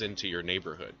someone moves into your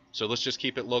neighborhood. So let's just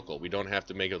keep it local. We don't have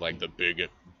to make it like the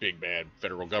big bad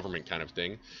federal government kind of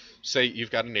thing. Say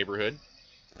you've got a neighborhood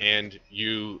and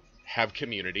you have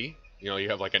community, you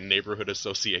have like a neighborhood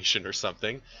association or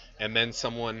something, and then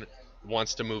someone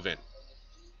wants to move in.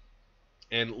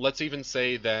 And let's even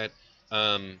say that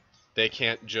they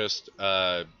can't just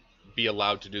be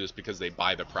allowed to do this because they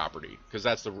buy the property, because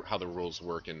that's how the rules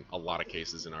work in a lot of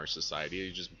cases in our society.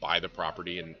 You just buy the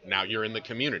property and now you're in the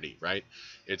community, right?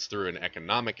 It's through an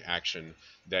economic action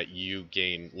that you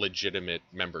gain legitimate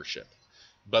membership.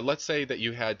 But let's say that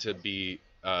you had to be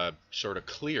sort of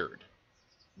cleared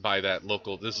by that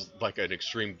local, this is like an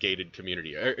extreme gated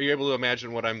community. Are you able to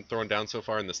imagine what I'm throwing down so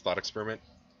far in this thought experiment?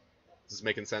 Is this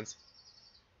making sense?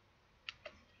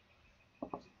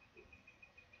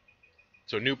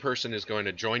 So a new person is going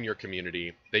to join your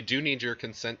community. They do need your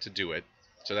consent to do it.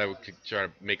 So that would try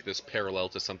to make this parallel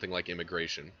to something like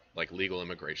immigration, like legal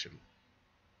immigration.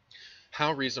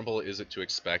 How reasonable is it to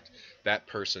expect that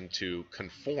person to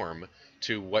conform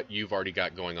to what you've already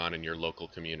got going on in your local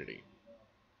community?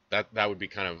 That would be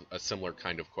kind of a similar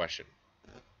kind of question.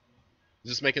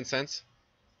 Is this making sense?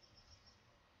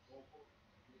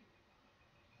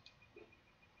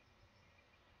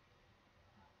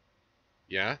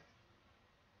 Yeah?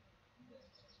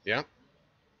 Yeah?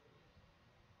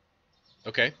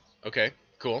 Okay. Okay.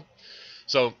 Cool.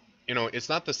 So, it's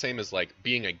not the same as like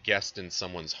being a guest in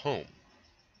someone's home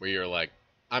where you're like,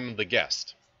 I'm the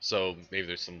guest. So maybe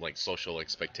there's some like social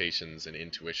expectations and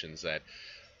intuitions that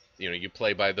you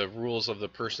play by the rules of the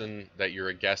person that you're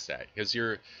a guest at, because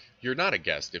you're not a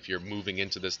guest if you're moving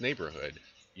into this neighborhood.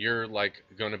 You're like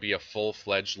going to be a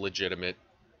full-fledged legitimate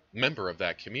member of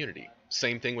that community.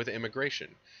 Same thing with immigration.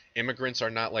 Immigrants are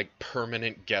not like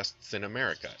permanent guests in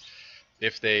America.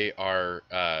 If they are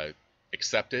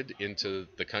accepted into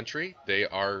the country, they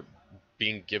are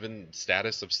being given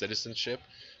status of citizenship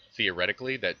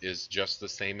theoretically that is just the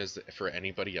same as for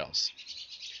anybody else.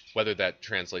 Whether that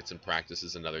translates in practice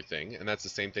is another thing, and that's the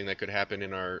same thing that could happen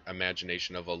in our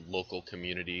imagination of a local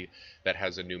community that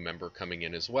has a new member coming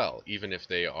in as well. Even if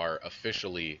they are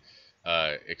officially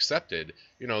accepted,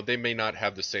 they may not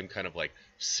have the same kind of like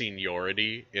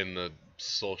seniority in the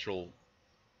social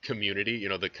community,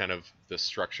 the kind of the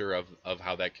structure of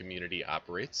how that community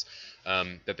operates,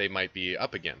 that they might be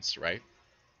up against, right?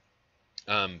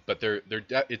 But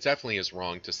it definitely is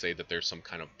wrong to say that there's some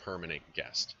kind of permanent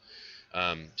guest.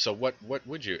 So what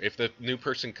would you, if the new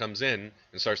person comes in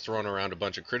and starts throwing around a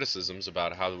bunch of criticisms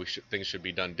about how things should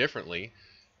be done differently?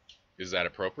 Is that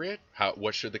appropriate?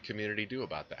 What should the community do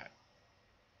about that?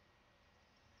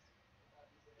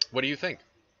 What do you think?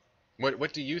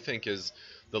 What do you think is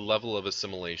the level of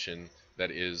assimilation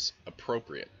that is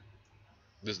appropriate?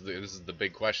 This is the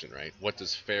big question, right? What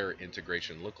does fair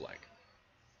integration look like?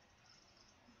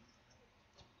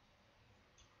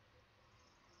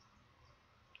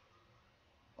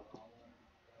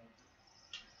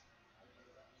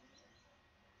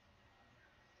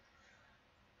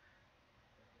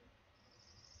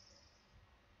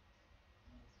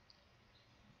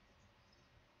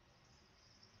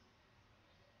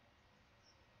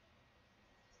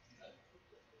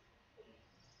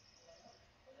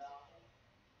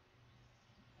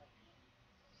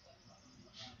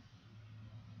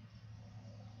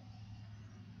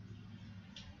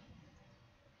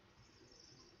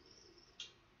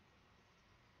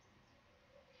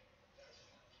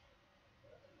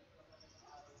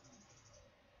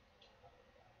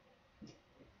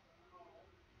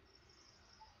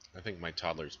 I think my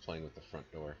toddler's playing with the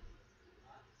front door.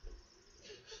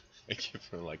 I keep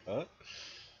like, huh?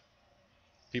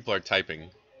 People are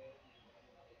typing.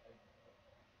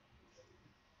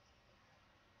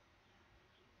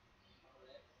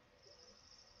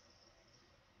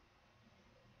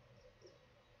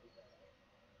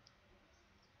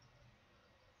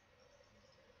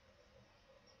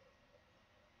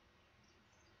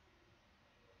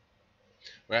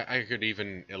 Well, I could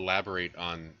even elaborate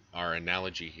on our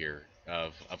analogy here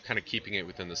of kind of keeping it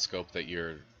within the scope that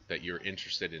you're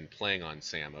interested in playing on,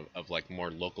 Sam, of like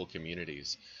more local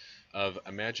communities, of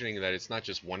imagining that it's not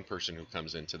just one person who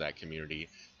comes into that community,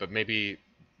 but maybe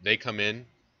they come in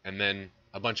and then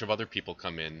a bunch of other people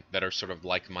come in that are sort of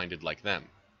like-minded like them.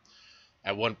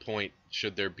 At one point,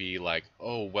 should there be like,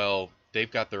 oh well, they've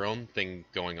got their own thing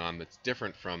going on that's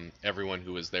different from everyone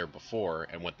who was there before,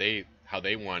 and how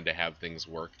they wanted to have things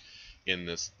work in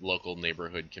this local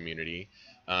neighborhood community.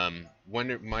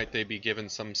 Might they be given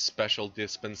some special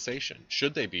dispensation?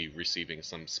 Should they be receiving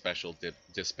some special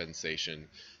dispensation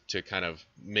to kind of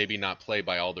maybe not play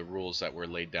by all the rules that were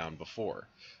laid down before,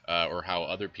 or how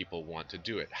other people want to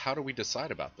do it? How do we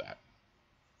decide about that?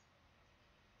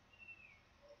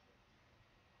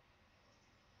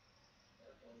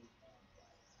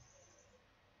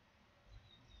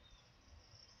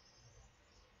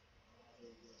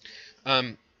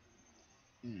 Um,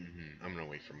 I'm gonna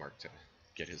wait for Mark to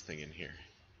get his thing in here.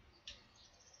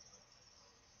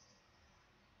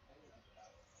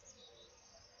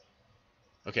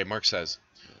 Okay, Mark says,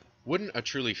 wouldn't a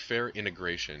truly fair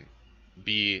integration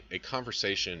be a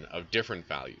conversation of different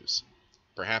values,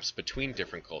 perhaps between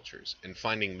different cultures, and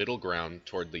finding middle ground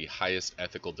toward the highest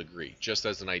ethical degree, just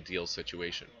as an ideal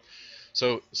situation?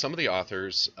 So, some of the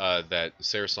authors that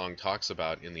Sarah Song talks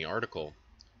about in the article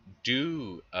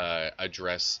do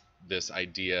address this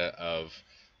idea of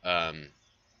um,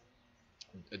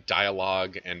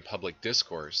 dialogue and public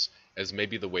discourse as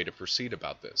maybe the way to proceed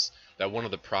about this. That one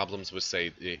of the problems with,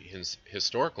 say, his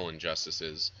historical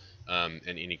injustices and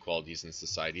inequalities in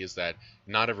society is that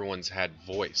not everyone's had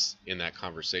voice in that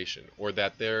conversation, or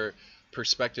that their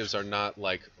perspectives are not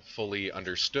like fully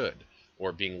understood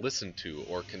or being listened to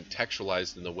or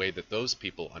contextualized in the way that those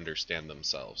people understand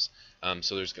themselves.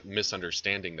 So there's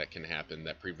misunderstanding that can happen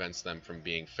that prevents them from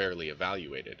being fairly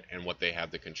evaluated and what they have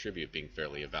to contribute being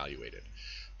fairly evaluated.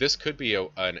 This could be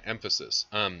an emphasis.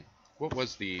 What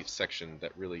was the section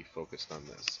that really focused on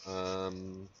this? I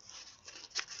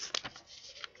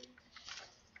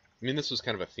mean, this was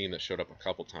kind of a theme that showed up a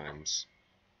couple times.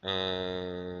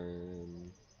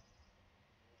 Um,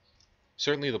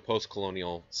 certainly the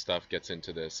post-colonial stuff gets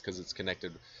into this because it's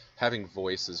connected. Having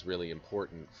voice is really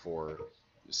important for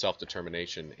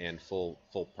self-determination and full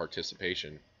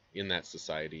participation in that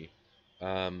society.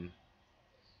 Um,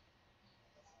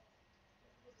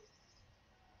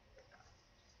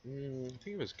 I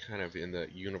think it was kind of in the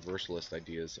universalist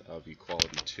ideas of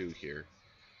equality too here.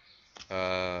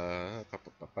 Pa, pa,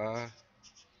 pa, pa.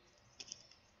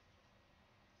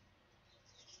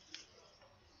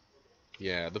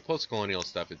 Yeah, the post-colonial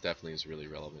stuff it definitely is really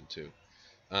relevant too.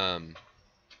 Um,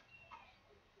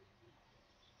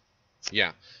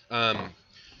 yeah, um,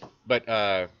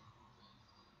 but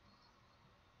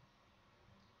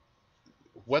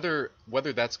whether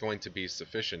that's going to be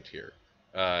sufficient here,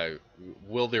 uh,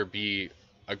 will there be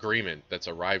agreement that's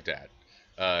arrived at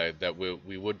that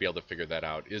we would be able to figure that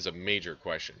out is a major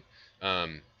question,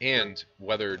 and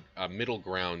whether a middle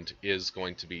ground is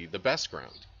going to be the best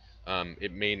ground.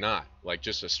 It may not. Like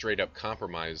just a straight up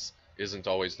compromise isn't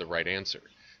always the right answer,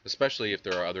 especially if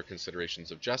there are other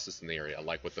considerations of justice in the area,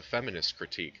 like what the feminist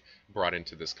critique brought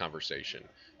into this conversation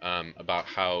about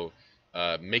how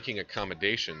making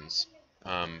accommodations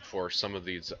for some of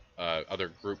these other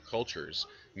group cultures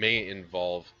may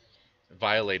involve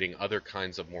violating other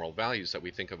kinds of moral values that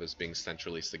we think of as being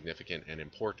centrally significant and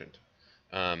important.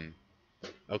 Um,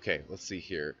 okay, let's see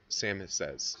here. Sam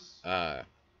says,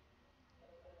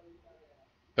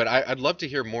 but I'd love to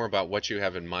hear more about what you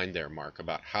have in mind there, Mark,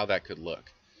 about how that could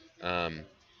look. Um,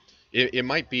 it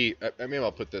might be, maybe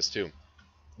I'll put this too.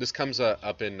 This comes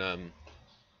up in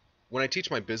when I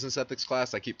teach my business ethics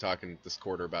class, I keep talking this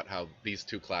quarter about how these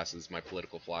two classes, my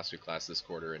political philosophy class this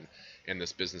quarter and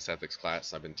this business ethics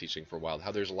class I've been teaching for a while,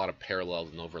 how there's a lot of parallel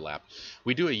and overlap.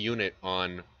 We do a unit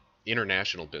on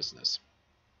international business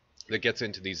that gets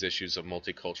into these issues of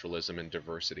multiculturalism and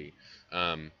diversity.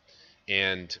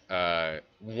 And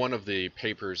one of the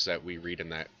papers that we read in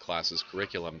that class's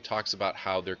curriculum talks about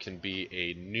how there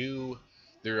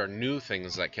are new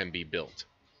things that can be built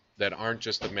that aren't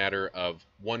just a matter of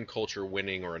one culture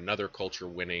winning or another culture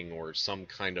winning or some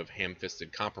kind of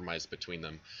ham-fisted compromise between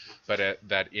them, but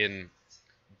that in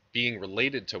being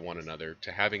related to one another,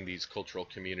 to having these cultural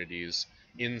communities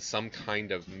in some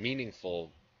kind of meaningful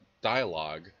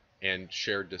dialogue and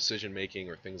shared decision making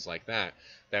or things like that,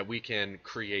 that we can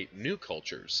create new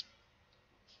cultures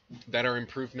that are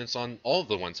improvements on all of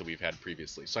the ones that we've had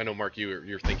previously. So I know, Mark,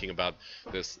 you're thinking about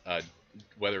this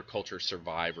whether cultures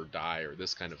survive or die or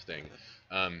this kind of thing.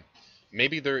 Um,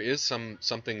 Maybe there is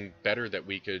something better that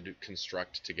we could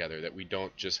construct together, that we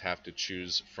don't just have to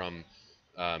choose from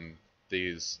um,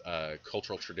 these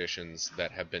cultural traditions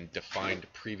that have been defined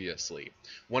previously.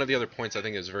 One of the other points I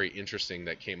think is very interesting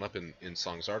that came up in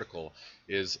Song's article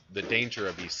is the danger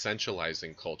of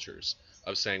essentializing cultures,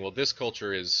 of saying, well, this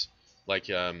culture is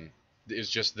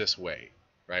just this way,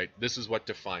 right? This is what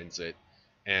defines it,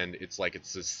 and it's like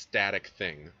it's a static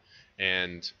thing,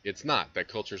 and it's not. That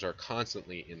cultures are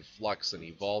constantly in flux and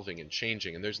evolving and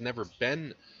changing, and there's never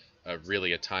been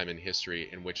really a time in history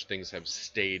in which things have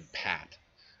stayed pat.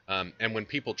 And when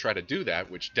people try to do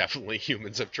that, which definitely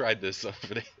humans have tried this,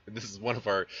 this is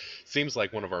seems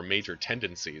like one of our major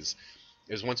tendencies,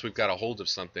 is once we've got a hold of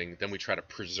something, then we try to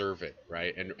preserve it,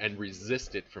 right? And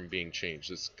resist it from being changed.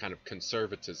 This kind of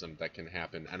conservatism that can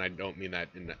happen. And I don't mean that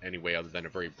in any way other than a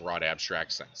very broad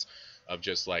abstract sense of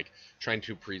just like trying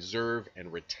to preserve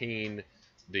and retain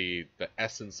the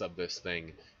essence of this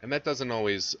thing. And that doesn't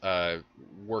always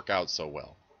work out so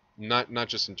well. Not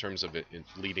just in terms of it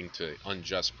leading to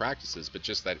unjust practices, but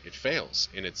just that it fails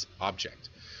in its object.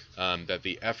 That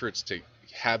the efforts to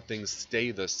have things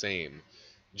stay the same,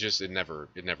 just it never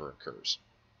occurs.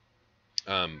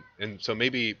 And so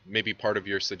maybe part of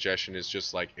your suggestion is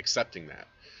just like accepting that,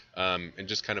 and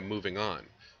just kind of moving on.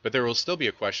 But there will still be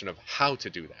a question of how to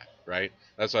do that, right?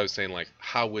 That's what I was saying. Like,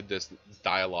 how would this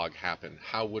dialogue happen?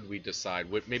 How would we decide?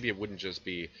 Maybe it wouldn't just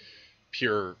be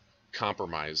pure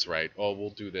compromise, right? Oh,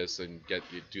 we'll do this and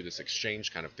do this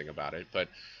exchange kind of thing about it. But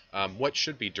what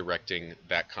should be directing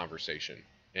that conversation,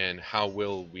 and how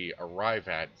will we arrive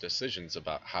at decisions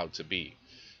about how to be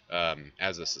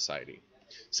as a society?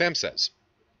 Sam says,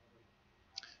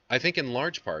 I think in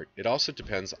large part it also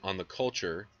depends on the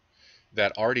culture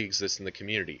that already exists in the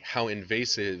community. How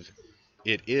invasive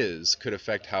it is could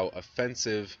affect how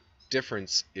offensive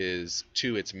difference is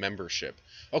to its membership.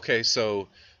 Okay, so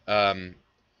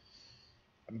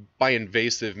by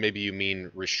invasive, maybe you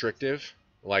mean restrictive,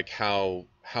 like how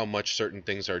much certain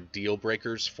things are deal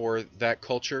breakers for that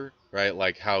culture, right?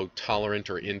 Like how tolerant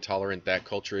or intolerant that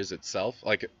culture is itself.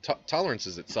 Like tolerance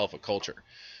is itself a culture,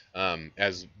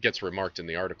 as gets remarked in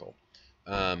the article.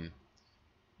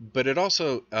 But it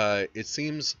also it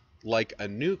seems like a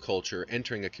new culture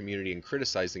entering a community and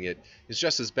criticizing it is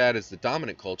just as bad as the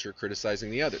dominant culture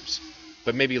criticizing the others,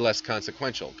 but maybe less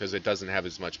consequential because it doesn't have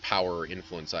as much power or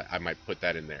influence. I might put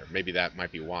that in there. Maybe that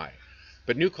might be why.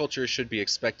 But new cultures should be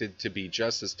expected to be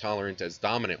just as tolerant as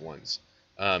dominant ones.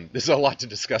 There's a lot to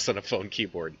discuss on a phone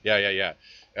keyboard. Yeah.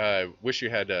 Wish you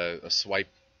had a swipe.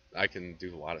 I can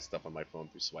do a lot of stuff on my phone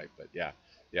through swipe, but yeah,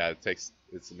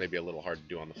 it's maybe a little hard to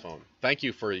do on the phone. Thank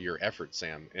you for your effort,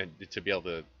 Sam, and to be able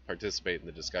to participate in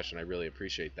the discussion. I really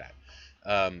appreciate that.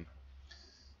 Um,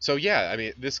 so yeah, I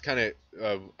mean, this kind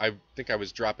of I think I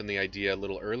was dropping the idea a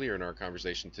little earlier in our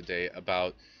conversation today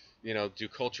about, do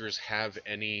cultures have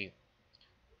any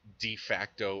de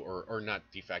facto or not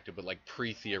de facto, but like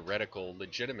pre-theoretical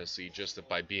legitimacy just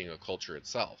by being a culture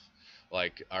itself?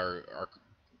 Like, are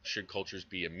should cultures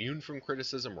be immune from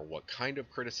criticism, or what kind of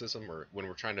criticism, or when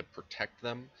we're trying to protect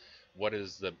them, what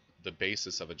is the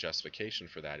basis of a justification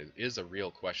for that is a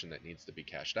real question that needs to be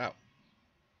cashed out.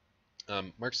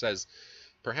 Mark says,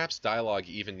 perhaps dialogue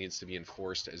even needs to be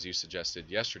enforced, as you suggested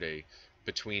yesterday,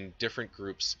 between different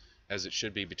groups as it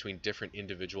should be between different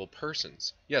individual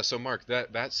persons. Yeah, so Mark,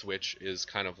 that switch is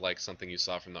kind of like something you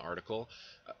saw from the article,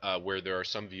 where there are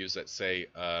some views that say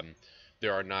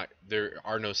there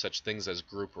are no such things as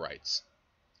group rights.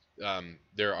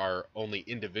 There are only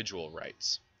individual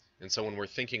rights. And so when we're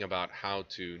thinking about how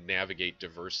to navigate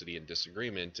diversity and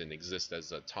disagreement and exist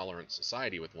as a tolerant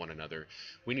society with one another,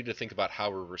 we need to think about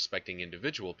how we're respecting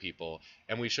individual people,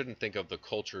 and we shouldn't think of the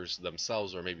cultures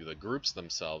themselves, or maybe the groups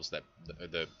themselves, that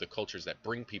the cultures that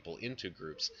bring people into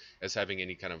groups, as having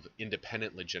any kind of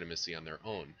independent legitimacy on their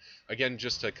own. Again,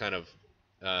 just to kind of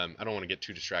I don't want to get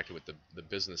too distracted with the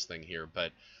business thing here,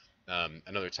 but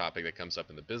another topic that comes up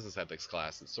in the business ethics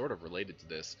class that's sort of related to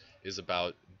this is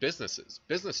about businesses.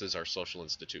 Businesses are social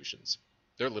institutions.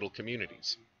 They're little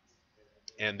communities,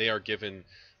 and they are given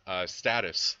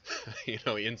status,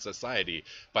 in society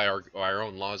by our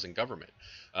own laws and government.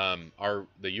 The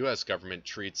U.S. government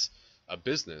treats a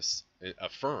business, a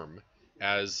firm,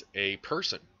 as a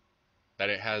person, that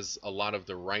it has a lot of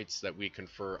the rights that we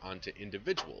confer onto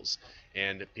individuals.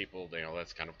 And people,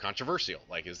 that's kind of controversial.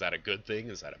 Like, is that a good thing?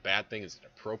 Is that a bad thing? Is it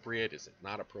appropriate? Is it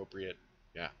not appropriate?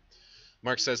 Yeah.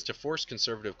 Mark says, to force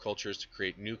conservative cultures to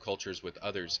create new cultures with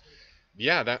others.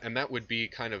 Yeah, that would be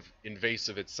kind of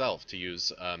invasive itself, to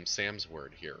use Sam's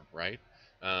word here, right?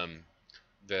 Um,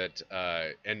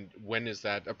 and when is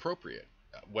that appropriate?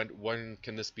 When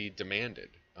can this be demanded?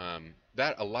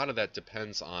 That a lot of that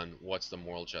depends on what's the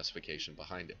moral justification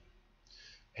behind it.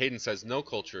 Hayden says no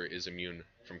culture is immune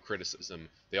from criticism.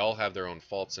 They all have their own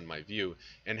faults, in my view.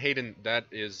 And Hayden, that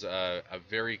is a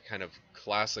very kind of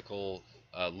classical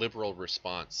liberal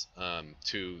response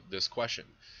to this question,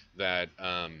 that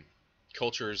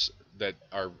cultures that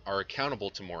are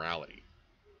accountable to morality.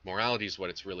 Morality is what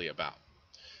it's really about.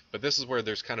 But this is where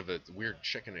there's kind of a weird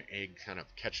chicken and egg kind of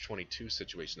catch-22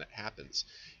 situation that happens.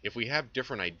 If we have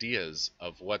different ideas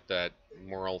of what that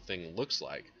moral thing looks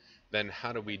like, then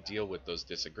how do we deal with those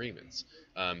disagreements?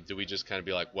 Do we just kind of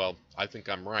be like, well, I think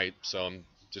I'm right, so I'm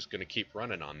just going to keep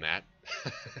running on that?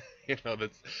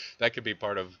 That could be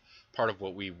part of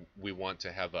what we want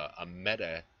to have a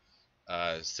meta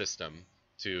system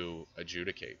to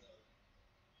adjudicate.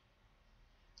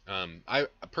 I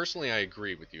personally, I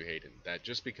agree with you, Hayden, that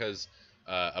just because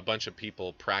a bunch of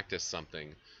people practice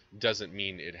something doesn't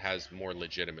mean it has more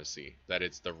legitimacy, that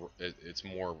it's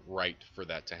more right for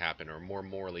that to happen, or more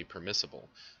morally permissible.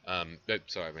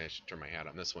 So I should turn my hat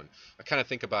on this one. I kind of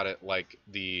think about it like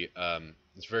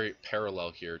it's very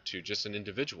parallel here to just an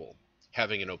individual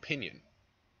having an opinion.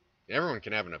 Everyone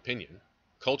can have an opinion.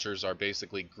 Cultures are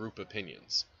basically group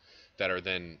opinions that are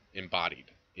then embodied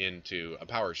into a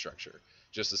power structure,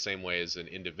 just the same way as an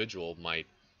individual might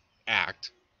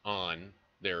act on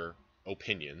their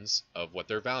opinions of what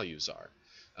their values are.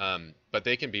 But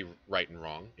they can be right and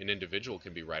wrong. An individual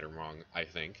can be right or wrong, I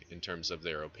think, in terms of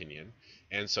their opinion,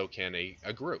 and so can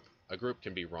a group. A group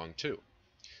can be wrong too.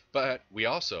 But we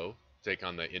also, take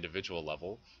on the individual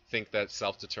level, think that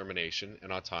self-determination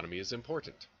and autonomy is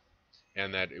important,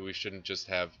 and that we shouldn't just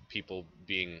have people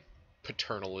being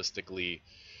paternalistically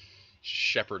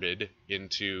shepherded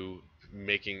into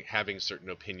having certain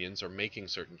opinions or making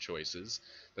certain choices,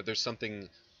 that there's something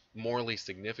morally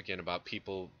significant about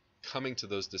people coming to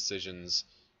those decisions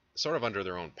sort of under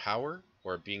their own power,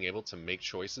 or being able to make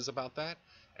choices about that.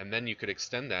 And then you could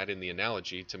extend that in the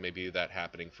analogy to maybe that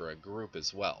happening for a group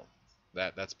as well.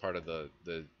 That's part of the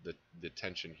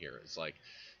tension here. It's like,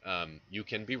 you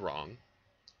can be wrong,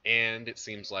 and it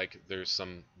seems like there's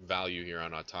some value here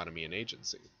on autonomy and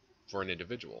agency for an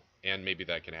individual, and maybe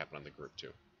that can happen on the group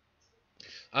too.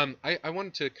 I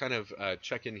wanted to kind of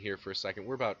check in here for a second.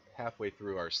 We're about halfway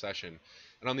through our session.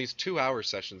 And on these 2 hour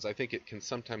sessions, I think it can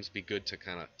sometimes be good to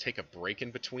kind of take a break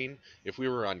in between. If we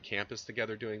were on campus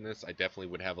together doing this, I definitely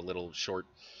would have a little short,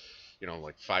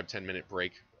 like 5-10 minute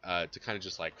break to kind of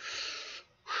just like,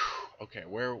 okay,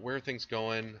 where are things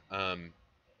going?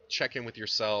 Check in with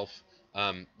yourself.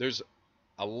 There's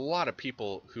a lot of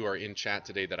people who are in chat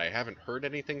today that I haven't heard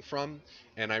anything from,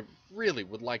 and I really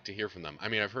would like to hear from them. I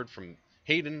mean, I've heard from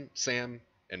Hayden, Sam,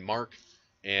 and Mark,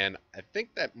 and I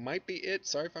think that might be it.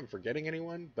 Sorry if I'm forgetting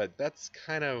anyone, but that's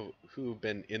kind of who've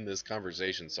been in this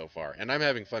conversation so far. And I'm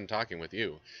having fun talking with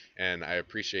you, and I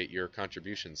appreciate your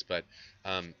contributions, but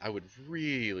I would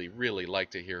really, really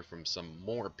like to hear from some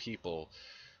more people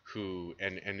who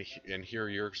and hear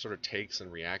your sort of takes and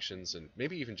reactions, and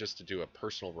maybe even just to do a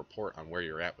personal report on where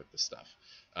you're at with this stuff,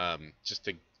 just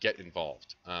to get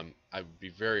involved. I would be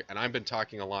very, and I've been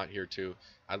talking a lot here too.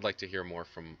 I'd like to hear more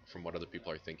from what other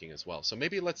people are thinking as well. So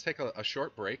maybe let's take a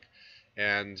short break,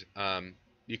 and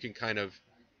you can kind of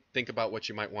think about what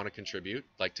you might want to contribute,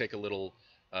 like take a little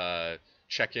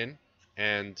check-in,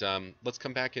 and let's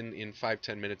come back in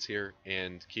 5-10 minutes here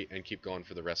and keep going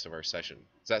for the rest of our session.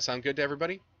 Does that sound good to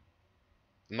everybody?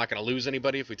 I'm not going to lose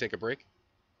anybody if we take a break.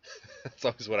 That's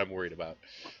always what I'm worried about.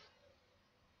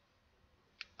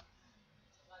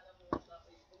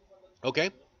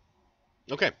 Okay.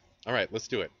 Okay. All right. Let's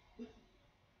do it.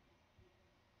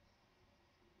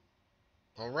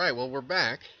 All right. Well, we're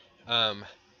back. Um,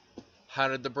 how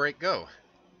did the break go?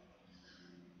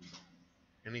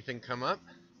 Anything come up?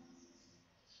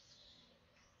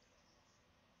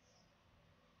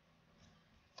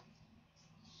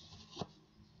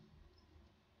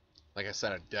 Like I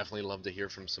said, I'd definitely love to hear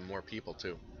from some more people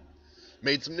too.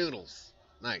 Made some noodles.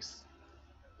 Nice.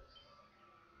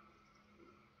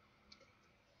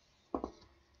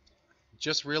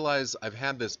 Just realized I've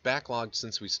had this backlogged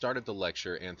since we started the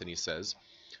lecture, Anthony says.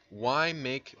 Why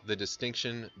make the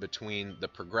distinction between the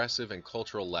progressive and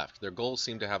cultural left? Their goals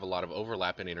seem to have a lot of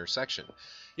overlap and intersection.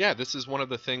 Yeah, this is one of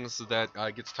the things that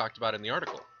gets talked about in the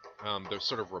article. The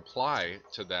sort of reply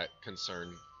to that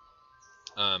concern,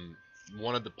 um,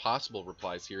 one of the possible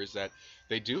replies here is that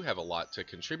they do have a lot to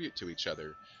contribute to each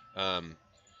other. Um,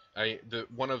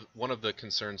 one of the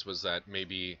concerns was that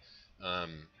maybe um,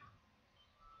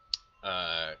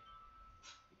 uh,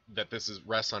 that this is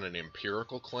rests on an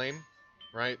empirical claim,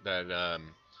 right? That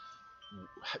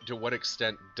to what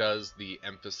extent does the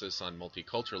emphasis on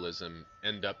multiculturalism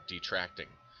end up detracting,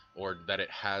 or that it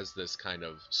has this kind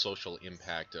of social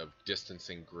impact of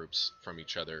distancing groups from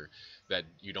each other, that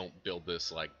you don't build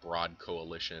this like broad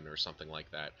coalition or something like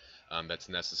that, that's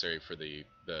necessary for the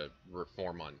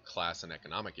reform on class and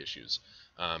economic issues.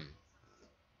 Um,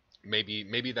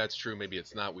 maybe that's true, maybe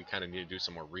it's not. We kind of need to do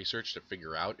some more research to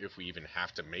figure out if we even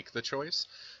have to make the choice.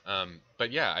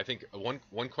 But yeah, I think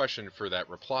one question for that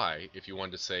reply, if you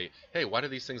wanted to say, hey, why do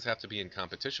these things have to be in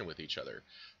competition with each other,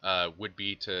 would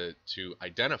be to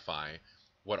identify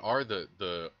what are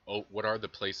the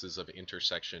places of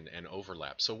intersection and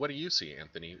overlap. So what do you see,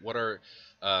 Anthony? What are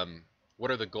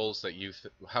the goals that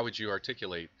how would you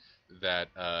articulate that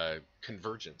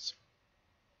convergence?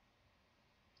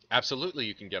 Absolutely,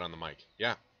 you can get on the mic.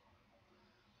 Yeah.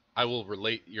 I will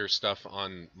relate your stuff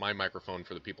on my microphone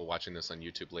for the people watching this on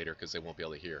YouTube later because they won't be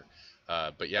able to hear.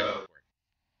 But yeah, go for it.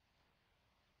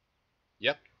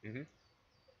 Yep.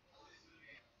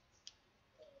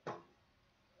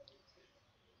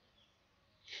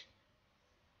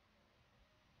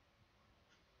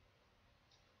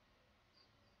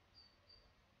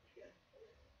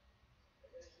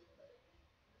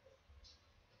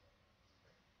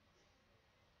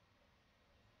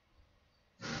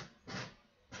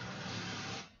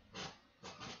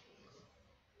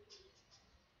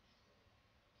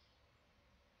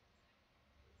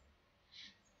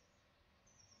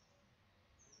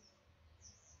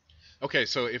 Okay,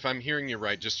 so if I'm hearing you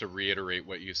right, just to reiterate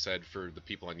what you said for the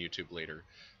people on YouTube later,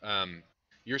 um,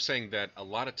 you're saying that a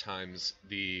lot of times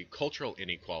the cultural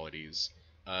inequalities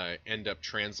end up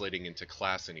translating into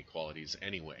class inequalities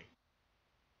anyway.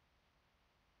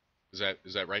 Is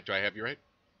that right? Do I have you right?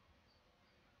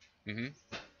 hmm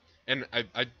And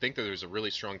I think that there's a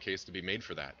really strong case to be made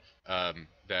for that.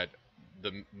 That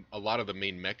a lot of the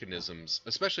main mechanisms,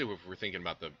 especially if we're thinking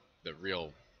about the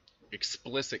real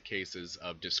explicit cases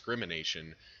of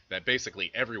discrimination, that basically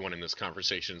everyone in this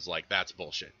conversation is like, that's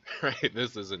bullshit, right?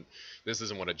 This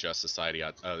isn't what a just society,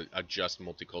 a just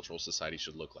multicultural society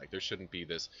should look like. There shouldn't be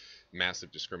this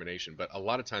massive discrimination. But a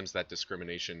lot of times that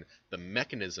discrimination, the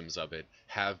mechanisms of it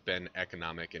have been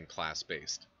economic and class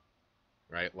based,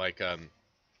 right? Like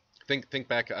Think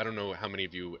back. I don't know how many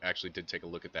of you actually did take a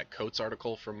look at that Coates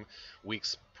article from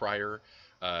weeks prior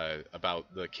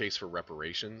about the case for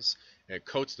reparations. And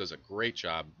Coates does a great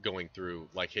job going through,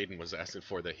 like Hayden was asking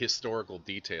for, the historical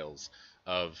details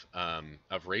of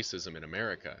racism in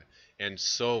America, and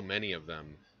so many of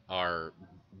them are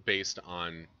based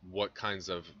on what kinds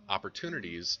of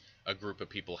opportunities a group of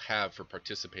people have for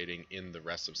participating in the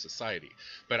rest of society.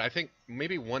 But I think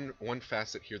maybe one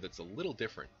facet here that's a little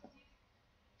different,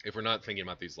 if we're not thinking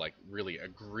about these like really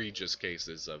egregious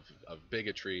cases of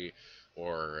bigotry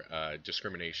or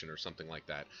discrimination or something like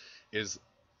that, is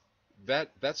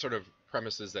that sort of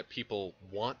premises that people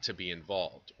want to be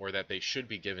involved, or that they should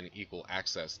be given equal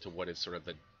access to what is sort of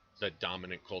the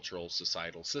dominant cultural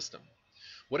societal system.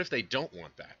 What if they don't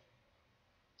want that?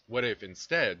 What if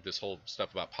instead this whole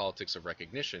stuff about politics of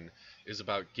recognition is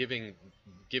about giving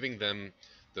them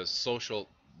the social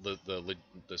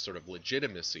the sort of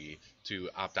legitimacy to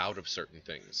opt out of certain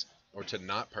things, or to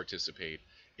not participate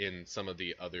in some of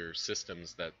the other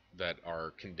systems that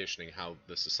are conditioning how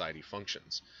the society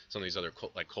functions, some of these other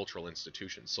like cultural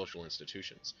institutions, social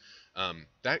institutions.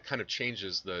 That kind of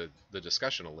changes the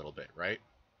discussion a little bit, right?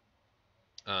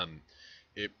 um,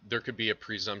 there could be a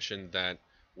presumption that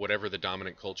whatever the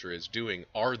dominant culture is doing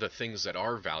are the things that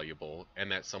are valuable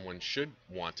and that someone should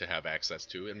want to have access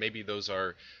to, and maybe those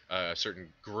are a certain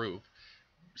group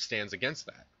stands against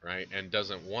that, right, and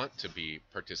doesn't want to be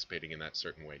participating in that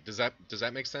certain way. Does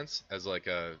that make sense, as like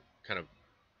a kind of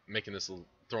making this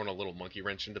throwing a little monkey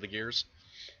wrench into the gears?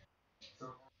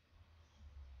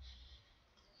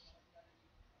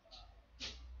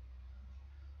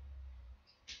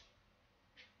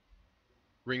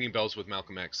 Ringing bells with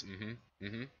Malcolm X.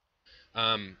 Mm-hmm.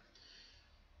 um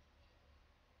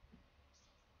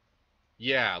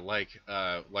Yeah, like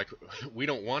we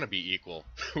don't want to be equal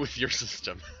with your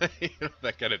system,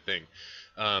 that kind of thing.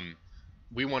 Um,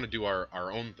 we want to do our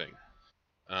own thing.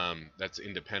 That's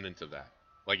independent of that.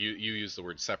 Like you use the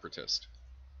word separatist.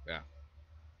 Yeah.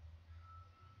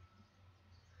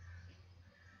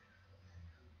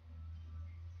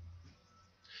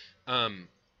 Um,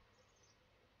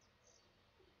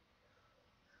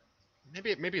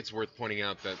 maybe it's worth pointing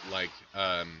out that like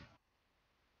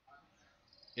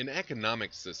an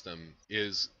economic system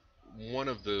is one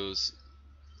of those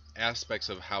aspects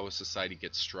of how a society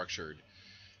gets structured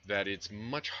that it's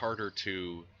much harder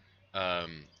to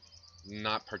um,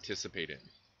 not participate in.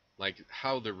 Like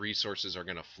how the resources are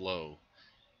going to flow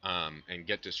and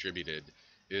get distributed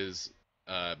is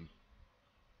um,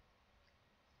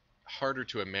 harder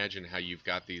to imagine how you've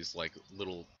got these like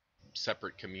little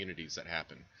separate communities that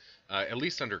happen. At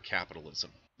least under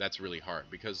capitalism, that's really hard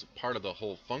because part of the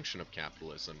whole function of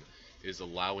capitalism is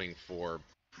allowing for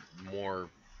more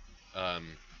um,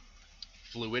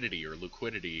 fluidity or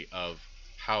liquidity of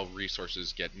how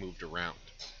resources get moved around,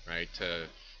 right? To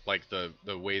like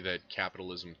the way that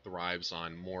capitalism thrives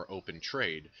on more open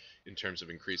trade in terms of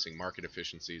increasing market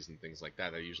efficiencies and things like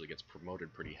that. That usually gets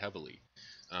promoted pretty heavily.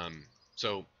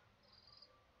 So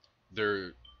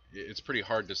there, it's pretty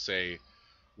hard to say,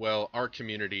 well, our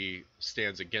community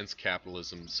stands against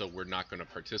capitalism, so we're not going to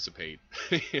participate.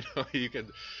 You can,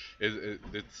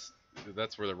 it's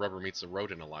that's where the rubber meets the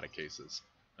road in a lot of cases.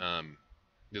 Um,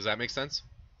 does that make sense?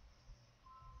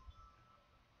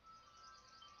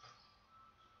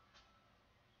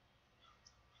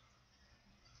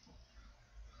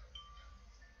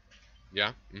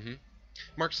 Yeah.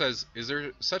 Mark says, is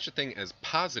there such a thing as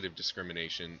positive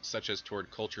discrimination, such as toward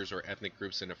cultures or ethnic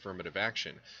groups in affirmative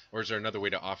action? Or is there another way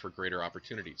to offer greater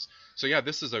opportunities? So, yeah,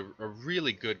 this is a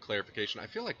really good clarification. I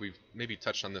feel like we've maybe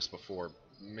touched on this before.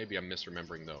 Maybe I'm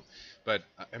misremembering, though. But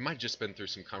it might just been through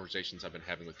some conversations I've been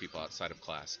having with people outside of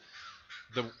class.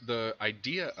 The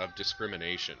idea of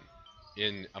discrimination,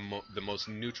 in the most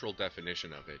neutral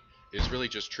definition of it, is really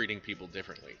just treating people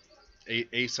differently.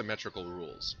 Asymmetrical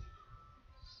rules.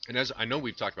 And as I know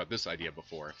we've talked about this idea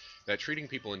before, that treating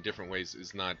people in different ways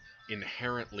is not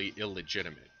inherently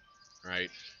illegitimate,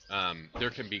 right? There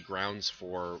can be grounds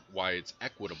for why it's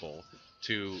equitable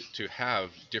to have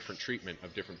different treatment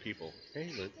of different people.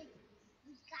 Hey, Luke.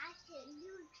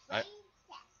 I,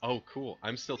 oh, cool.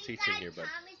 I'm still teaching here, but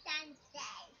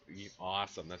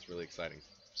awesome. That's really exciting.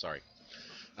 Sorry.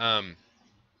 Um,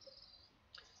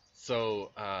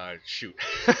 shoot.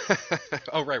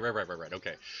 Oh, right.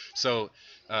 Okay. So,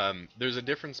 there's a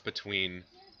difference between,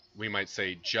 we might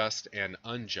say, just and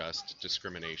unjust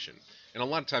discrimination. And a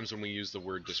lot of times when we use the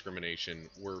word discrimination,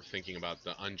 we're thinking about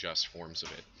the unjust forms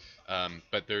of it.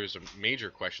 But there's major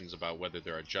questions about whether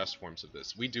there are just forms of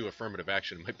this. We do affirmative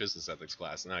action in my business ethics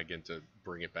class, and again to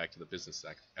bring it back to the business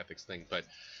ethics thing. But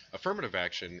affirmative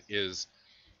action is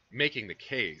making the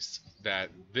case that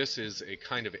this is a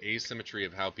kind of asymmetry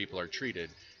of how people are treated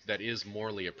that is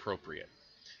morally appropriate.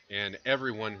 And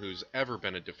everyone who's ever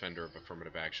been a defender of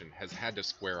affirmative action has had to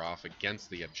square off against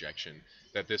the objection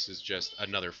that this is just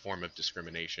another form of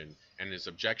discrimination and is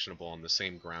objectionable on the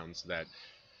same grounds that,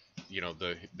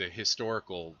 the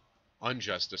historical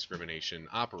unjust discrimination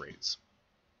operates.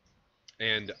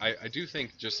 And I do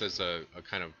think, just as a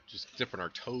kind of just dipping our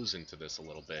toes into this a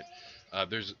little bit,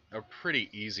 there's a pretty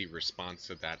easy response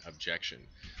to that objection.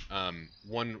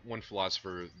 One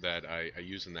philosopher that I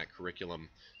use in that curriculum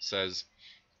says,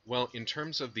 well, in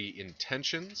terms of the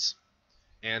intentions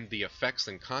and the effects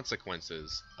and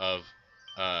consequences of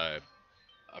uh,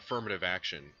 affirmative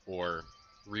action, or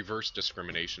reverse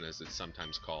discrimination as it's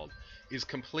sometimes called, is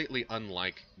completely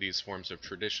unlike these forms of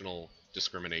traditional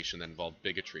discrimination that involve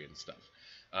bigotry and stuff.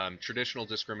 Traditional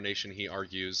discrimination, he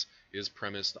argues, is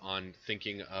premised on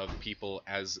thinking of people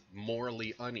as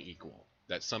morally unequal,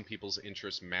 that some people's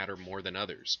interests matter more than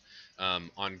others,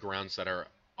 on grounds that are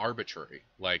arbitrary,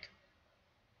 like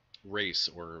race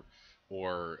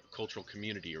or cultural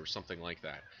community or something like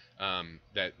that,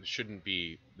 that shouldn't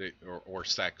be, or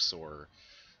sex, or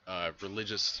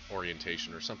religious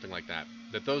orientation or something like that,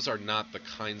 that those are not the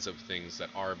kinds of things that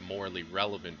are morally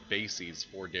relevant bases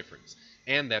for difference,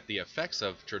 and that the effects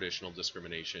of traditional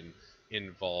discrimination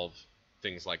involve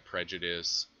things like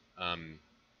prejudice,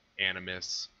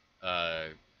 animus, uh,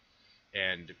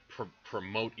 and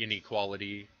promote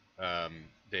inequality.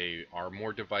 They are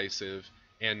more divisive,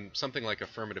 and something like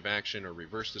affirmative action or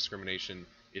reverse discrimination,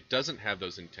 it doesn't have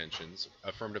those intentions.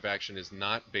 Affirmative action is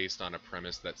not based on a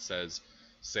premise that says,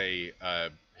 say,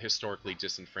 historically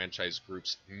disenfranchised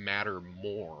groups matter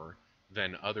more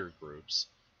than other groups,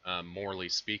 morally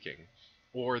speaking,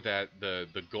 or that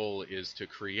the goal is to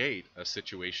create a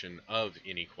situation of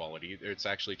inequality. It's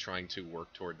actually trying to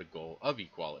work toward the goal of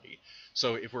equality.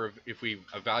 So if we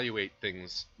evaluate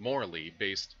things morally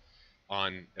based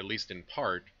on, at least in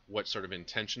part, what sort of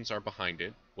intentions are behind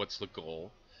it, what's the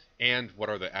goal, and what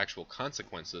are the actual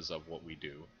consequences of what we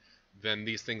do, then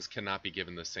these things cannot be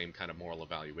given the same kind of moral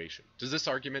evaluation. Does this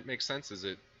argument make sense? Is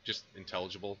it just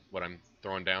intelligible, what I'm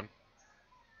throwing down?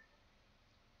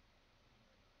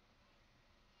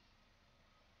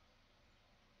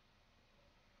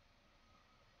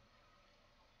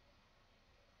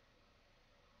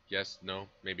 Yes? No?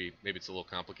 Maybe it's a little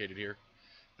complicated here.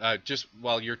 Just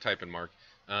while you're typing, Mark,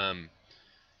 um,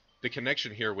 the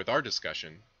connection here with our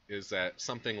discussion is that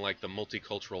something like the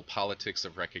multicultural politics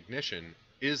of recognition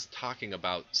is talking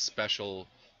about special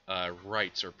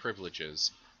rights or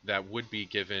privileges that would be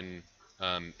given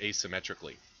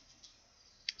asymmetrically.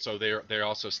 So they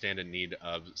also stand in need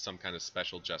of some kind of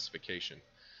special justification.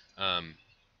 Um,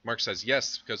 Mark says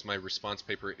yes, because my response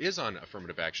paper is on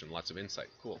affirmative action. Lots of insight.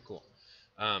 Cool, cool.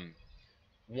 Um,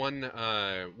 one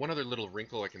other little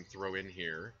wrinkle I can throw in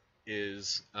here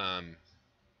is,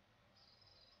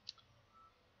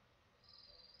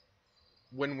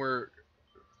 when we're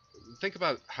think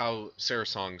about how Sarah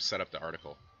Song set up the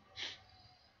article.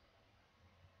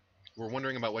 We're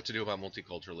wondering about what to do about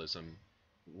multiculturalism,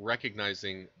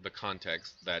 recognizing the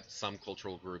context that some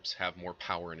cultural groups have more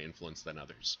power and influence than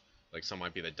others. Like, some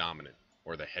might be the dominant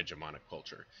or the hegemonic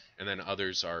culture, and then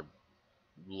others are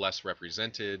less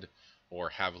represented or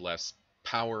have less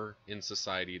power in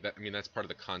society. That's part of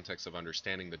the context of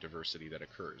understanding the diversity that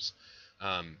occurs.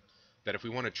 Um, that if we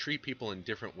want to treat people in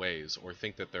different ways, or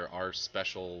think that there are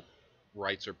special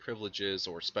rights or privileges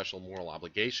or special moral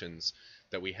obligations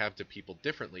that we have to people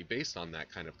differently based on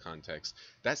that kind of context,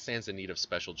 that stands in need of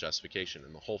special justification.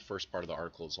 And the whole first part of the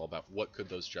article is all about what could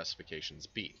those justifications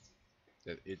be.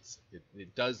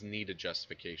 It does need a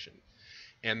justification.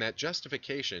 And that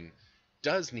justification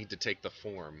does need to take the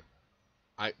form,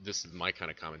 this is my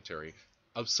kind of commentary,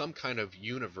 of some kind of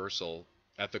universal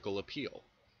ethical appeal.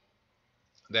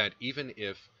 That even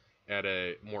if at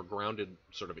a more grounded,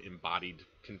 sort of embodied,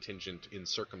 contingent in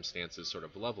circumstances sort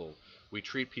of level, we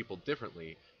treat people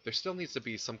differently, there still needs to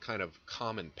be some kind of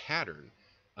common pattern,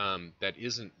 that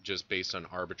isn't just based on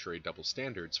arbitrary double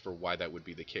standards for why that would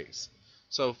be the case.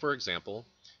 So, for example,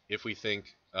 if we think,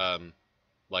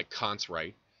 like Kant's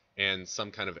right, and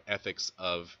some kind of ethics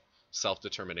of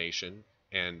self-determination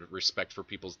and respect for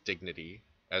people's dignity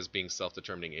as being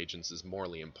self-determining agents is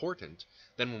morally important,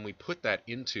 then when we put that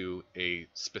into a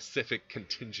specific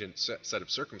contingent set of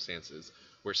circumstances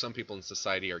where some people in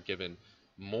society are given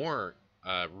more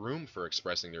room for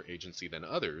expressing their agency than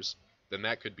others, then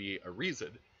that could be a reason,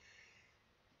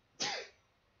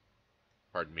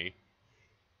 pardon me,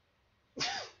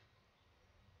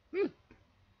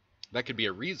 that could be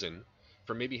a reason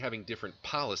for maybe having different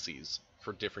policies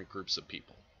for different groups of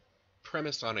people.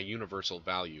 premised on a universal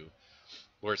value,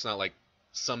 where it's not like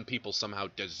some people somehow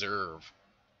deserve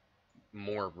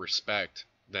more respect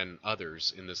than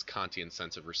others in this Kantian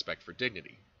sense of respect for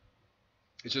dignity.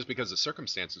 It's just because the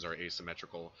circumstances are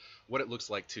asymmetrical, what it looks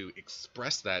like to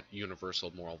express that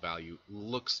universal moral value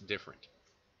looks different.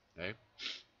 Okay?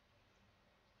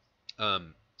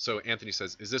 So Anthony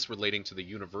says, is this relating to the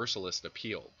universalist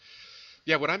appeal?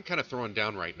 Yeah, what I'm kind of throwing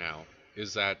down right now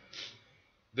is that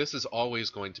this is always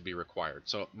going to be required.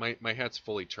 So my head's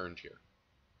fully turned here.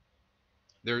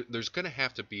 There's going to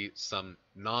have to be some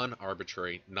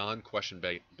non-arbitrary, non-question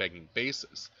begging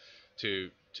basis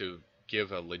to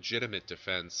give a legitimate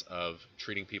defense of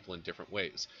treating people in different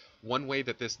ways. One way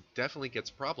that this definitely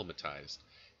gets problematized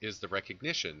is the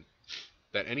recognition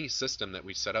that any system that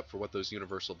we set up for what those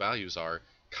universal values are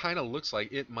kind of looks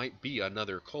like it might be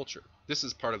another culture. This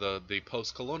is part of the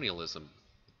post-colonialism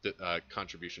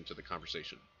contribution to the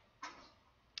conversation.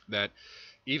 That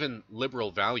even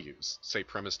liberal values, say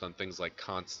premised on things like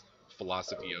Kant's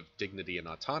philosophy of dignity and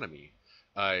autonomy,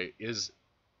 is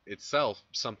itself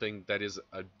something that is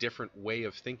a different way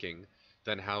of thinking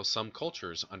than how some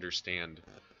cultures understand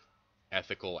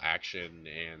ethical action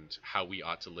and how we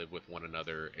ought to live with one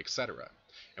another, etc.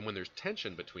 And when there's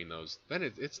tension between those, then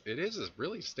it is a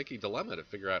really sticky dilemma to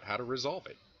figure out how to resolve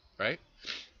it, right?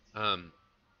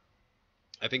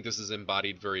 I think this is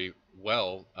embodied very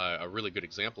well. A really good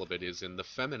example of it is in the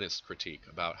feminist critique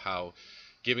about how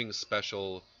giving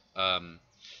special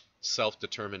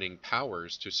self-determining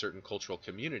powers to certain cultural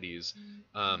communities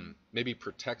maybe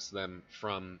protects them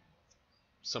from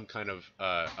some kind of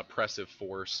oppressive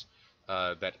force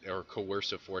or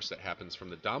coercive force that happens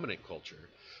from the dominant culture,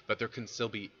 but there can still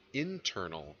be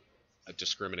internal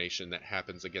discrimination that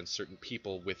happens against certain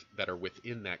people that are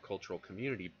within that cultural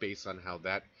community based on how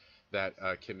that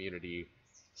community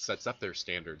sets up their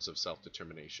standards of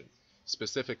self-determination.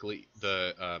 Specifically,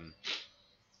 the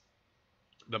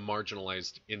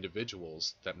marginalized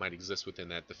individuals that might exist within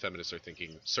that. The feminists are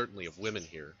thinking certainly of women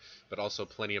here, but also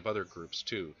plenty of other groups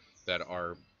too that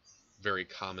are very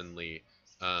commonly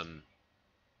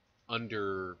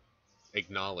under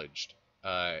acknowledged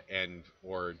and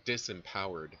or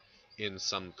disempowered in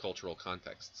some cultural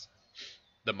contexts.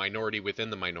 The minority within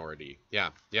the minority.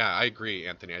 Yeah, I agree,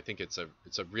 Anthony. I think it's a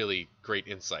really great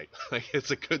insight.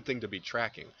 It's a good thing to be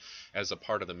tracking as a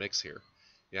part of the mix here.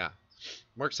 Yeah.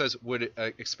 Mark says, would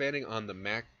expanding on the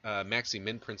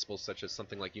maxi-min principles such as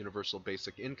something like universal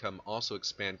basic income also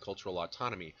expand cultural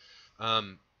autonomy? I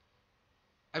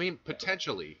mean,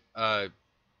 potentially.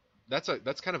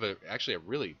 That's kind of actually a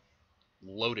really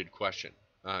loaded question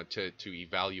to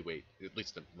evaluate, at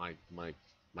least my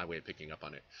way of picking up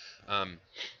on it.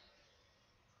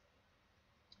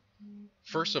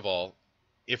 First of all,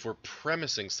 if we're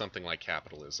premising something like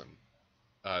capitalism,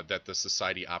 that the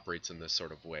society operates in this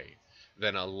sort of way,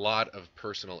 then a lot of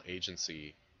personal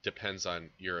agency depends on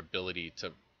your ability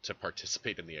to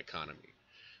participate in the economy.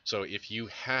 So if you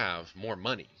have more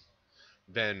money,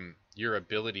 then your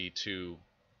ability to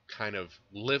kind of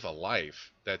live a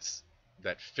life that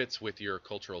fits with your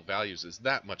cultural values is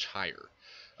that much higher.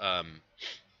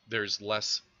 There's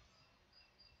less,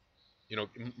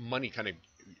 money kind of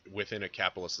within a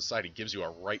capitalist society gives you a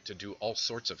right to do all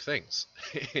sorts of things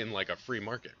in like a free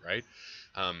market, right?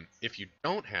 If you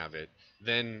don't have it,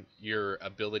 then your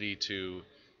ability to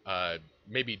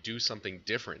maybe do something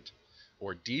different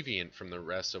or deviant from the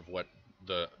rest of what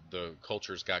the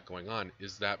culture's got going on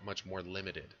is that much more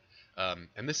limited.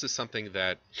 And this is something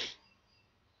that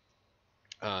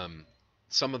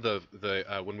some of the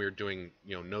when we were doing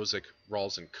Nozick,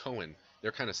 Rawls, and Cohen,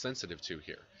 they're kind of sensitive to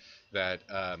here. That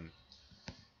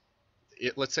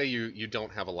let's say you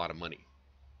don't have a lot of money,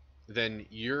 then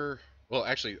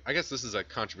actually, I guess this is a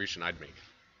contribution I'd make.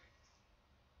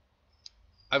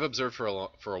 I've observed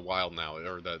for a while now,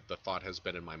 or the thought has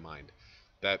been in my mind,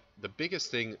 that the biggest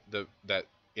thing that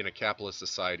in a capitalist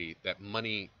society that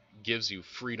money gives you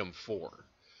freedom for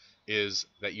is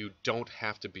that you don't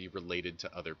have to be related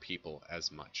to other people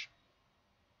as much.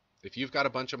 If you've got a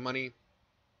bunch of money,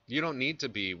 you don't need to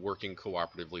be working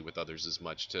cooperatively with others as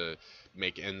much to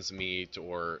make ends meet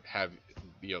or have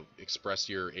express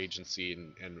your agency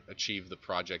and achieve the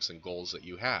projects and goals that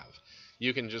you have.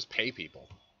 You can just pay people.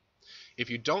 If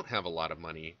you don't have a lot of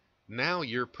money, now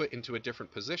you're put into a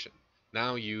different position.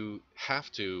 Now you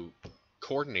have to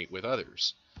coordinate with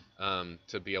others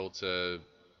to be able to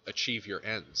achieve your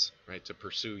ends, right? To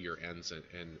pursue your ends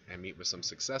and meet with some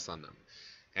success on them.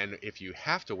 And if you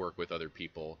have to work with other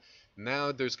people,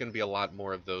 now there's going to be a lot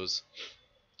more of those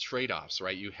trade-offs,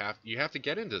 right? You have to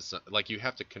get into you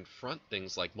have to confront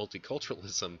things like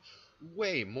multiculturalism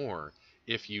way more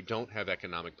if you don't have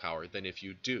economic power than if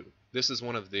you do. This is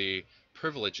one of the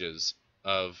privileges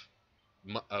of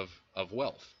of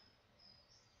wealth,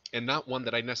 and not one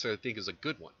that I necessarily think is a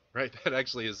good one, right? That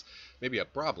actually is maybe a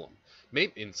problem.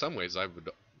 Maybe in some ways I would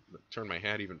turn my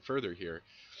hat even further here.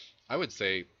 I would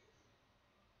say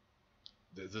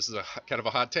this is a kind of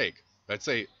a hot take. I'd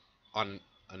say on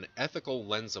an ethical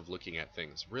lens of looking at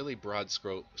things, really broad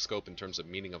scope in terms of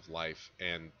meaning of life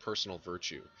and personal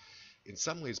virtue. In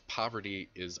some ways, poverty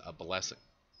is a blessing.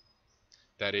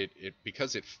 That it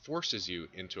because it forces you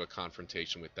into a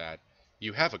confrontation with that,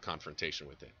 you have a confrontation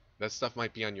with it. That stuff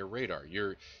might be on your radar.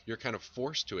 You're kind of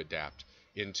forced to adapt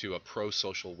into a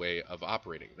pro-social way of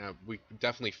operating. Now we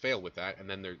definitely fail with that, and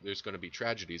then there's going to be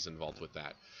tragedies involved with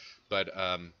that. But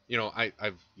I'm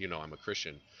a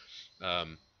Christian,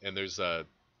 and there's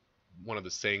one of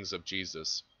the sayings of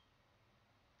Jesus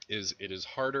is it is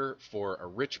harder for a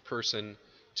rich person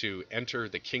to enter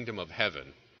the kingdom of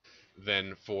heaven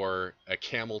than for a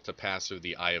camel to pass through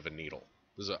the eye of a needle.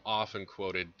 This is an often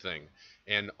quoted thing.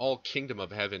 And all kingdom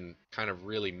of heaven kind of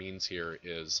really means here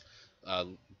is uh,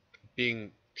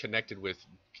 being connected with,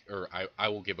 or I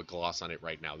will give a gloss on it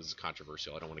right now. This is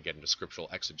controversial. I don't want to get into scriptural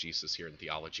exegesis here in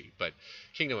theology. But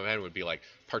kingdom of heaven would be like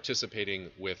participating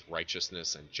with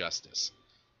righteousness and justice.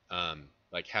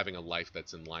 Like having a life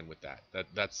that's in line with that.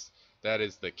 That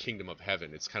is the kingdom of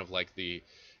heaven. It's kind of like the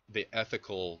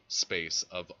ethical space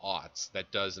of oughts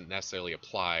that doesn't necessarily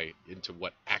apply into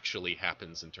what actually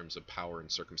happens in terms of power and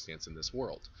circumstance in this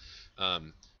world.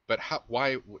 But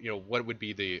why, what would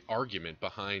be the argument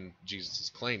behind Jesus'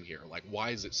 claim here? Like,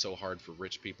 why is it so hard for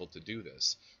rich people to do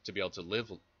this, to be able to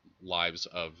live lives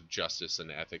of justice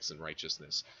and ethics and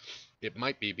righteousness? It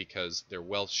might be because their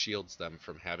wealth shields them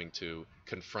from having to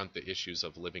confront the issues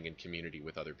of living in community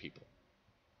with other people.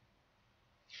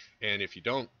 And if you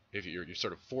don't, if you're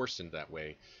sort of forced in that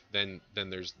way, then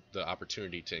there's the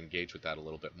opportunity to engage with that a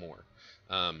little bit more.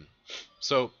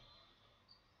 So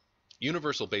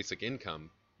universal basic income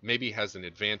maybe has an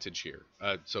advantage here.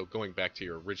 So going back to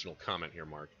your original comment here,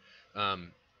 Mark,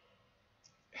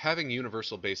 having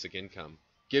universal basic income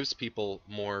gives people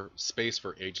more space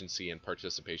for agency and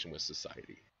participation with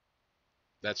society.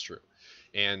 That's true.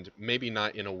 And maybe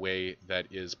not in a way that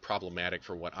is problematic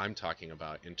for what I'm talking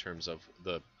about in terms of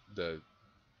the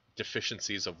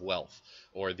deficiencies of wealth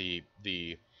or the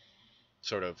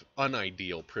sort of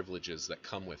unideal privileges that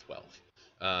come with wealth.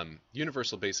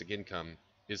 Universal basic income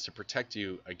is to protect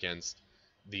you against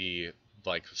the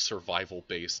like survival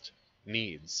based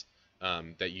needs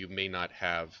that you may not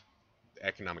have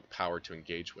economic power to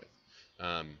engage with.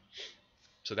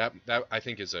 So that I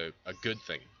think is a good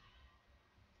thing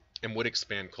and would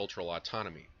expand cultural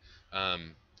autonomy.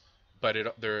 But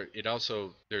it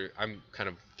also I'm kind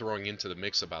of throwing into the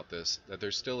mix about this that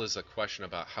there still is a question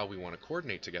about how we want to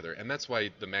coordinate together, and that's why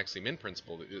the Maximin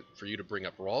principle for you to bring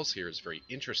up Rawls here is very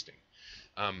interesting.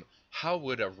 How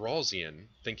would a Rawlsian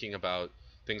thinking about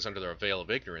things under their veil of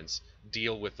ignorance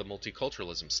deal with the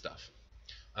multiculturalism stuff?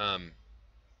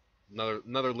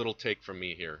 Another little take from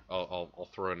me here. I'll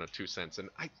throw in a 2 cents, and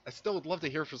I still would love to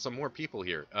hear from some more people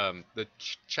here. The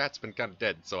chat's been kind of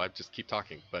dead, so I just keep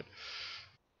talking, but.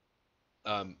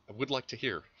 I would like to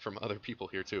hear from other people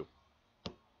here too.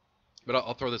 But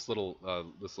I'll throw this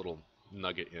little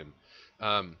nugget in.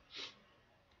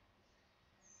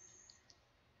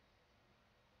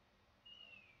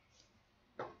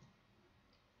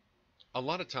 A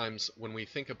lot of times when we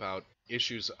think about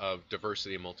issues of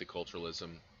diversity and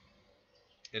multiculturalism,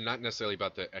 and not necessarily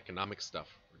about the economic stuff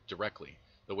directly,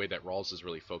 the way that Rawls is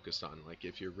really focused on, like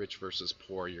if you're rich versus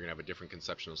poor, you're going to have a different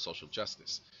conception of social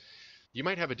justice. You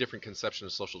might have a different conception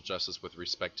of social justice with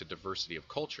respect to diversity of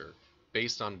culture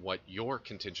based on what your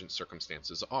contingent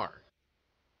circumstances are.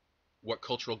 What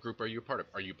cultural group are you a part of?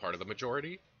 Are you part of the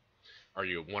majority? Are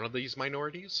you one of these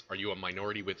minorities? Are you a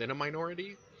minority within a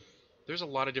minority? There's a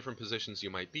lot of different positions you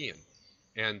might be in.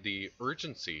 And the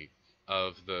urgency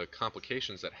of the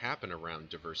complications that happen around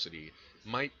diversity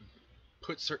might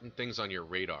put certain things on your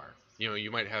radar.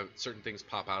 You might have certain things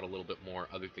pop out a little bit more,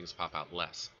 other things pop out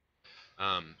less.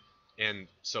 And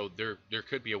so there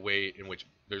could be a way in which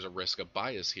there's a risk of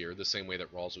bias here, the same way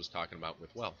that Rawls was talking about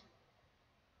with wealth.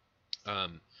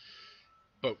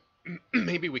 But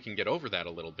maybe we can get over that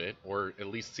a little bit, or at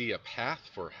least see a path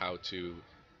for how to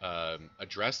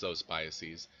address those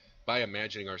biases by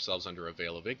imagining ourselves under a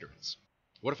veil of ignorance.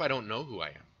 What if I don't know who I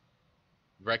am?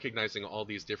 Recognizing all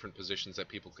these different positions that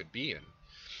people could be in.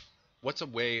 What's a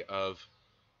way of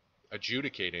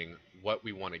adjudicating what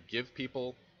we want to give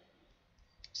people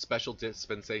special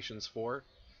dispensations for,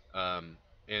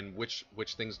 and which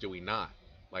things do we not?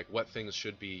 like what things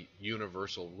should be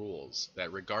universal rules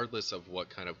that regardless of what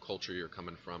kind of culture you're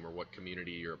coming from or what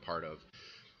community you're a part of,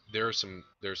 there are some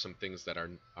things that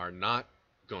are not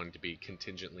going to be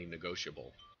contingently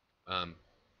negotiable, um,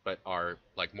 but are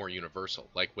like more universal.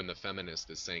 Like when the feminist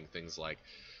is saying things like,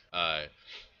 uh,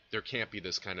 there can't be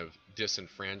this kind of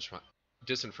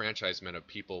disenfranchisement of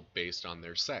people based on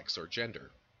their sex or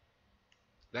gender.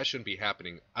 That shouldn't be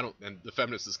happening. I don't. And the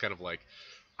feminist is kind of like,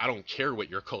 I don't care what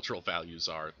your cultural values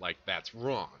are. Like that's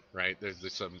wrong, right?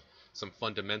 There's some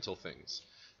fundamental things.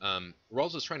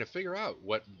 Rawls is trying to figure out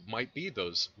what might be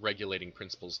those regulating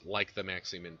principles, like the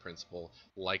Maximin principle,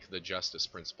 like the justice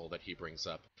principle that he brings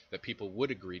up, that people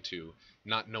would agree to,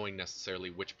 not knowing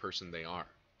necessarily which person they are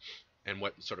and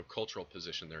what sort of cultural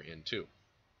position they're in too.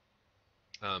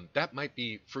 That might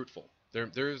be fruitful.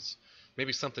 There's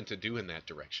maybe something to do in that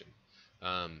direction.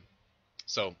 Um,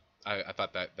 so I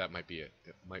thought that might be it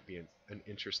might be an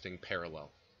interesting parallel.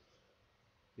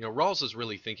 Rawls is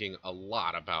really thinking a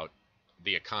lot about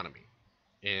the economy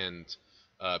and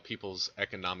people's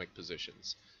economic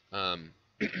positions. Um,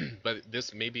 but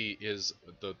this maybe is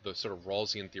the sort of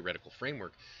Rawlsian theoretical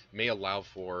framework may allow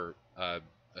for a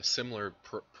similar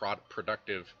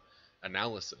productive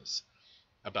analysis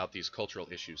about these cultural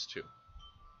issues too.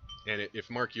 And if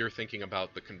Mark, you're thinking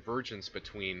about the convergence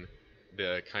between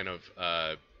the kind of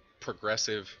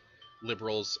progressive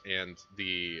liberals and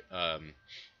the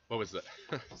what was the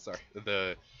sorry,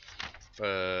 the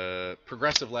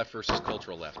progressive left versus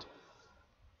cultural left.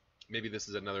 Maybe this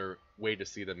is another way to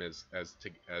see them as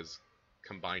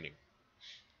combining.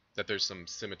 That there's some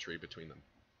symmetry between them.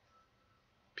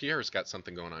 Pierre's got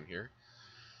something going on here.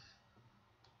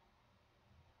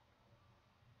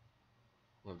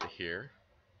 Love to hear.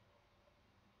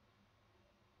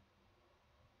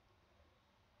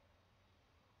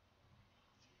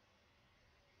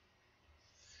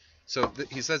 So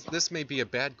he says this may be a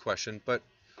bad question, but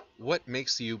what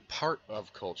makes you part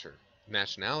of culture?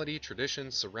 Nationality,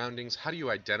 traditions, surroundings. How do you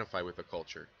identify with a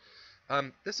culture?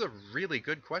 This is a really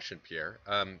good question, Pierre.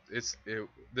 This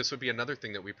would be another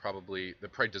thing that probably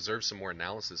deserves some more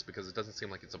analysis because it doesn't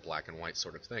seem like it's a black and white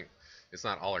sort of thing. It's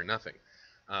not all or nothing.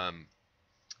 Um,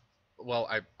 well,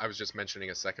 I was just mentioning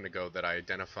a second ago that I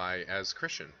identify as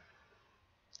Christian.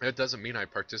 That doesn't mean I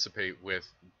participate with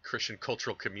Christian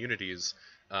cultural communities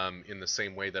in the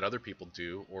same way that other people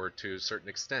do, or to a certain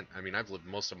extent. I mean, I've lived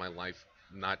most of my life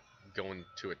not going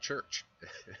to a church.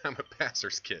 I'm a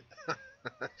pastor's kid.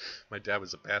 My dad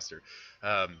was a pastor,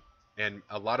 um, and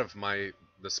a lot of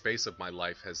the space of my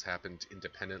life has happened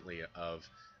independently of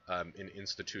an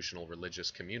institutional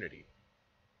religious community.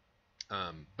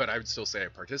 But I would still say I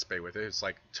participate with it. It's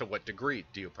like, to what degree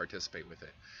do you participate with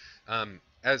it?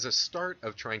 As a start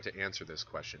of trying to answer this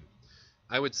question,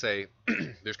 I would say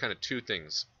there's kind of two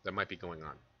things that might be going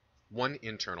on. One,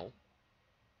 internal.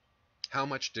 How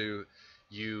much do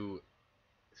you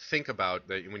think about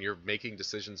that when you're making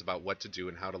decisions about what to do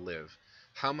and how to live?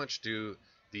 How much do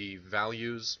the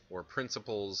values or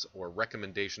principles or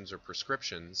recommendations or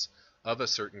prescriptions of a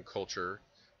certain culture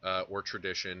or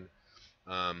tradition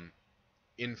um,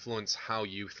 influence how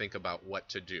you think about what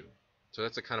to do? So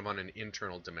that's a kind of on an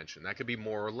internal dimension. That could be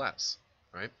more or less,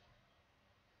 right?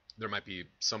 There might be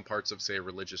some parts of, say, a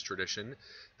religious tradition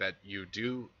that you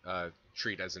do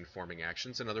treat as informing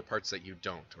actions, and other parts that you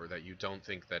don't, or that you don't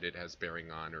think that it has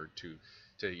bearing on, or to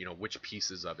which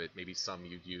pieces of it, maybe some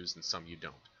you use and some you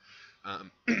don't.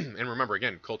 And remember,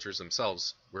 again, cultures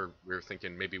themselves, we're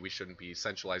thinking maybe we shouldn't be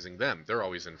essentializing them. They're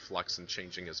always in flux and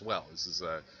changing as well. This is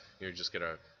just get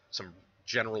some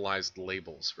generalized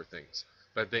labels for things.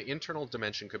 But the internal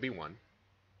dimension could be one.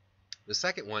 The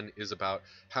second one is about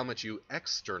how much you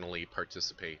externally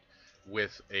participate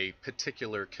with a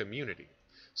particular community.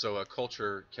 So a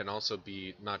culture can also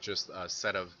be not just a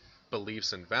set of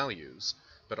beliefs and values,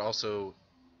 but also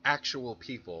actual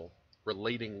people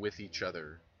relating with each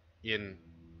other in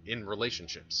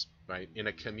relationships, right? In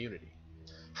a community.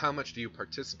 How much do you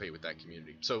participate with that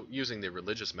community? So using the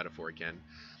religious metaphor again,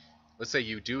 let's say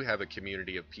you do have a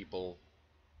community of people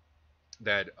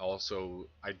that also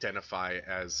identify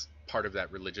as part of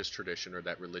that religious tradition or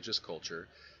that religious culture.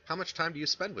 How much time do you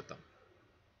spend with them?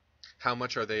 How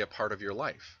much are they a part of your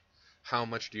life? How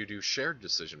much do you do shared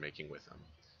decision making with them?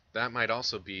 That might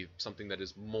also be something that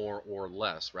is more or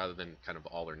less rather than kind of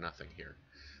all or nothing here.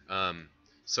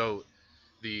 So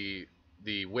the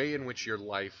way in which your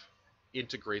life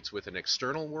integrates with an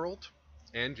external world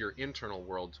and your internal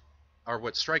world are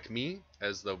what strike me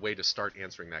as the way to start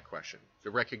answering that question. The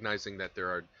recognizing that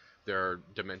there are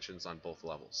dimensions on both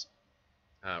levels,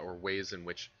 or ways in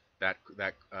which that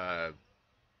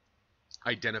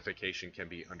identification can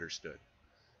be understood.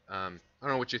 I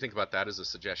don't know what you think about that as a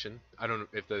suggestion. I don't know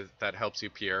if that helps you,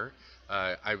 Pierre.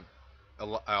 I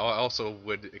also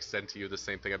would extend to you the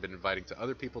same thing I've been inviting to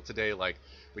other people today. Like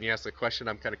when you ask a question,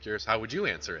 I'm kind of curious, how would you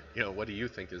answer it? You know, what do you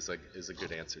think is a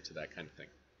good answer to that kind of thing?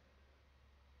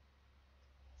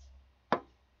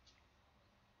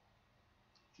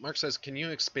 Mark says, can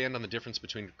you expand on the difference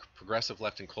between progressive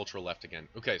left and cultural left again?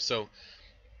 Okay, so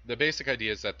the basic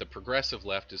idea is that the progressive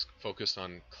left is focused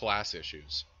on class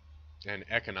issues and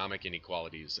economic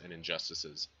inequalities and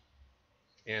injustices,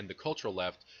 and the cultural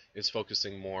left is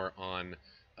focusing more on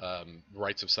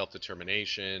rights of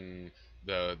self-determination,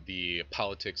 the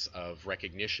politics of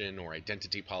recognition or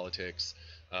identity politics.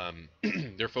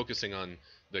 They're focusing on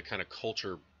the kind of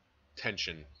culture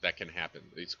tension that can happen.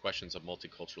 These questions of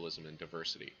multiculturalism and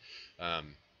diversity.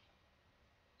 Um,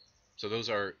 so those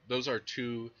are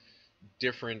two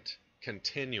different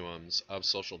continuums of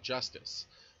social justice,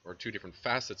 or two different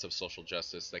facets of social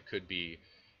justice that could be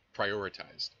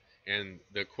prioritized. And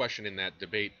the question in that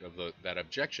debate of that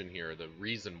objection here, the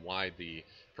reason why the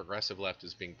progressive left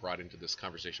is being brought into this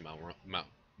conversation about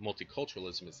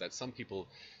multiculturalism, is that some people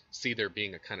see there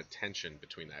being a kind of tension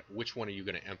between that. Which one are you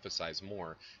going to emphasize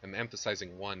more? And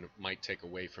emphasizing one might take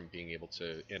away from being able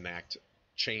to enact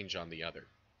change on the other.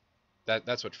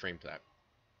 That's what framed that.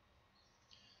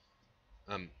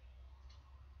 Um,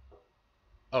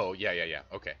 oh yeah, yeah, yeah.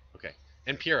 Okay, okay.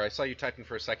 And Pierre, I saw you typing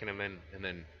for a second, and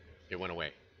then it went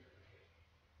away.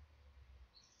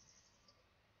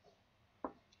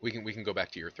 We can go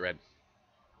back to your thread.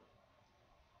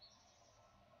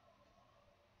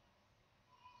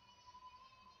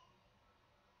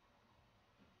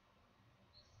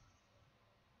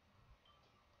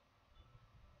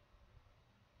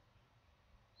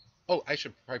 Oh, I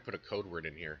should probably put a code word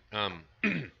in here.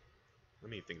 Let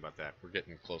me think about that. We're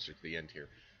getting closer to the end here.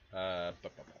 Ba, ba,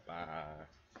 ba, ba.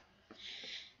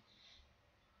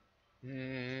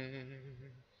 Mm,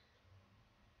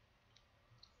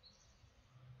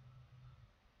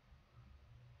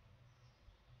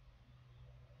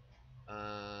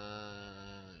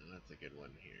 that's a good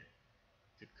one here.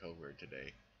 Good code word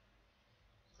today.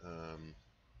 Um,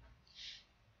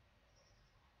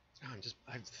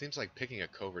 it seems like picking a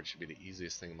code word should be the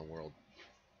easiest thing in the world.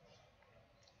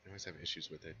 I always have issues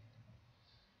with it.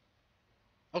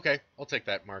 Okay, I'll take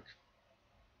that, Mark.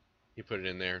 You put it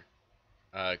in there.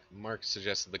 Mark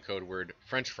suggested the code word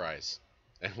French fries,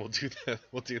 and we'll do that.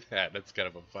 We'll do that. That's kind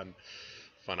of a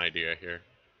fun idea here.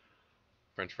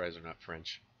 French fries are not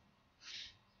French.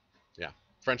 Yeah,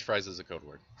 French fries is a code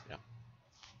word. Yeah.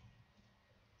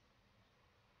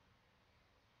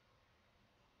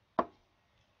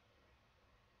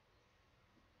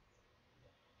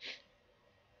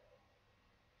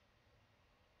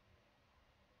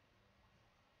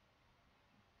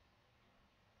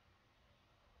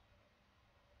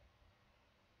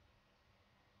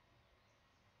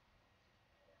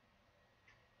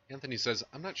 Anthony says,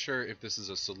 I'm not sure if this is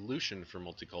a solution for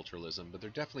multiculturalism, but there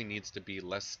definitely needs to be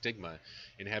less stigma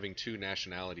in having two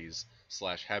nationalities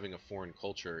slash having a foreign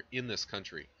culture in this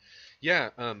country.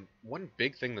 Yeah, one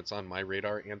big thing that's on my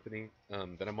radar, Anthony,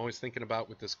 that I'm always thinking about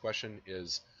with this question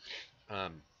is,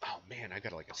 oh man, I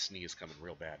got like a sneeze coming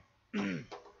real bad.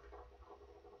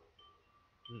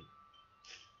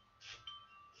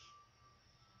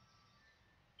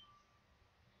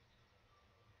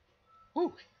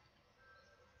 Whew.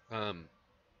 Um,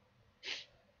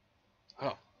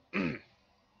 oh,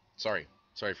 sorry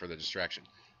for the distraction.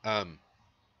 Um,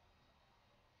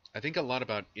 I think a lot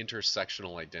about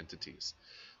intersectional identities,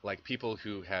 like people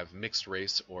who have mixed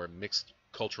race or mixed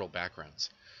cultural backgrounds.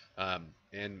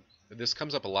 And this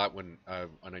comes up a lot when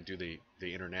I do the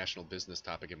international business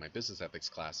topic in my business ethics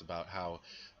class about how,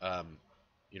 um,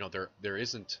 there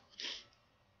isn't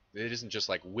it isn't just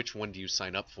like which one do you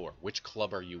sign up for, which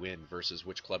club are you in versus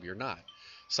which club you're not.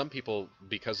 Some people,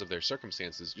 because of their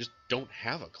circumstances, just don't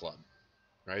have a club,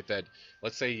 right? That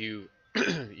let's say you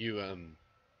you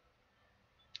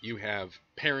you have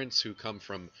parents who come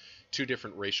from two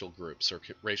different racial groups or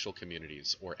racial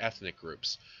communities or ethnic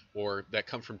groups, or that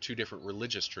come from two different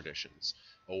religious traditions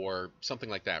or something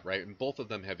like that, right? And both of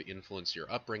them have influenced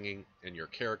your upbringing and your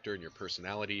character and your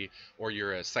personality, or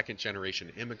you're a second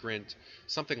generation immigrant,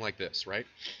 something like this, right?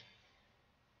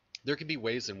 There can be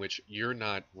ways in which you're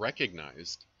not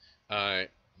recognized uh,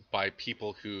 by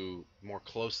people who more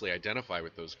closely identify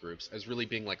with those groups as really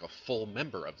being like a full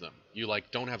member of them. You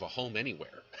like don't have a home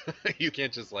anywhere. You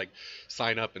can't just like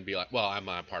sign up and be like, well, I'm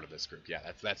a part of this group. Yeah,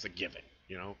 that's a given,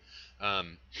 you know.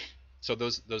 Um, so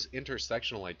those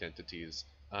intersectional identities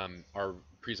are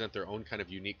present their own kind of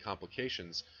unique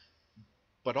complications,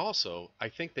 but also I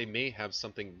think they may have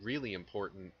something really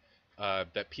important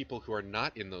that people who are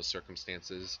not in those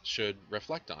circumstances should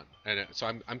reflect on. And so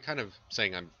I'm kind of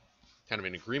saying I'm kind of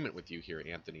in agreement with you here,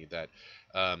 Anthony, that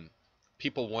um,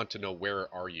 people want to know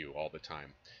where are you all the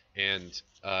time, and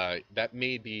that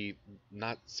may be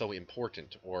not so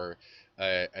important or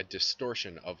a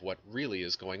distortion of what really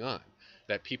is going on.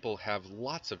 That people have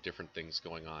lots of different things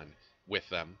going on with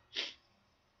them,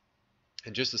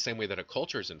 and just the same way that a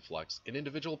culture is in flux, an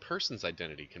individual person's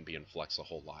identity can be in flux a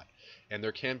whole lot. And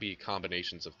there can be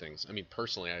combinations of things. I mean,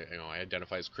 personally, I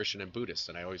identify as Christian and Buddhist,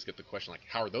 and I always get the question like,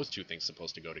 how are those two things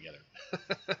supposed to go together?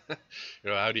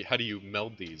 How do you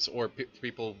meld these? Or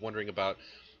people wondering about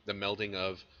the melding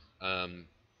of um,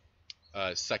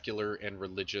 secular and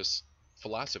religious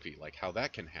philosophy, like how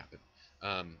that can happen.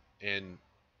 And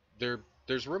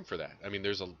there's room for that. I mean,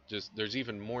 there's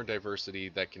even more diversity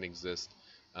that can exist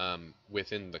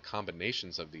within the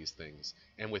combinations of these things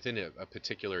and within a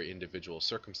particular individual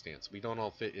circumstance. We don't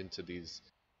all fit into these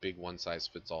big one size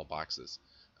fits all boxes.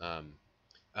 Um,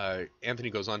 Anthony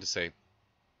goes on to say,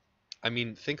 I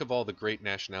mean, think of all the great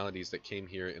nationalities that came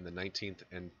here in the 19th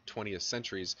and 20th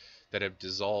centuries that have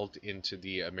dissolved into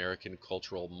the American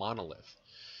cultural monolith.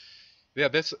 Yeah,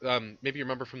 this maybe you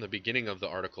remember from the beginning of the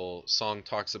article, Song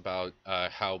talks about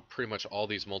how pretty much all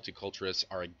these multiculturalists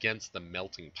are against the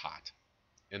melting pot.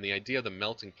 And the idea of the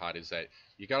melting pot is that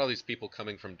you got all these people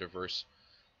coming from diverse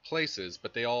places,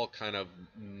 but they all kind of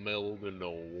meld into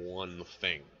one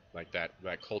thing, like that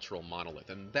cultural monolith.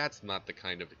 And that's not the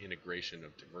kind of integration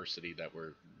of diversity that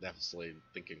we're necessarily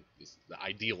thinking is the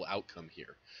ideal outcome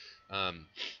here. Um,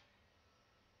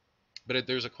 but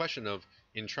there's a question of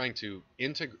in trying to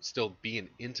still be an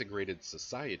integrated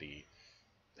society,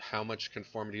 how much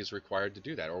conformity is required to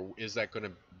do that, or is that going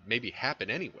to maybe happen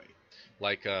anyway?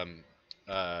 Like uh,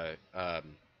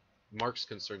 um, Mark's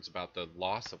concerns about the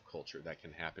loss of culture that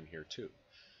can happen here too.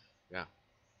 Yeah.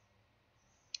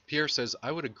 Pierre says,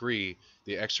 I would agree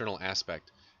the external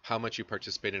aspect, how much you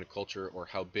participate in a culture or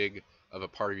how big of a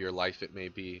part of your life it may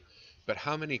be, but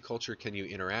how many culture can you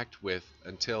interact with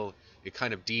until it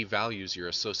kind of devalues your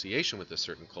association with a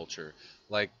certain culture?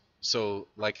 Like,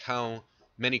 like how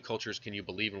many cultures can you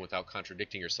believe in without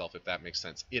contradicting yourself, if that makes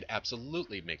sense? It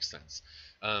absolutely makes sense.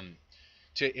 Um,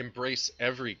 to embrace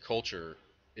every culture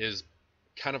is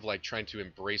kind of like trying to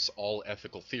embrace all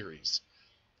ethical theories.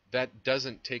 That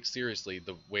doesn't take seriously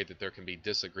the way that there can be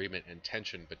disagreement and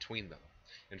tension between them.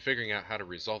 And figuring out how to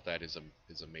resolve that is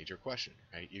a major question,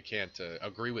 right? You can't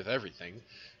agree with everything.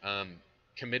 Um,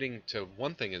 Committing to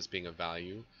one thing as being a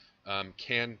value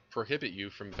can prohibit you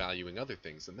from valuing other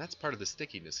things, and that's part of the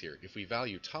stickiness here. If we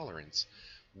value tolerance,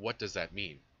 what does that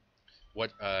mean?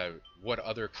 What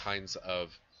other kinds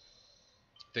of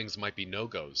things might be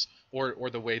no-goes, or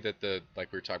the way that the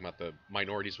like we were talking about the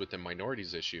minorities within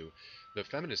minorities issue, the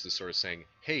feminist is sort of saying,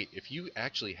 hey, if you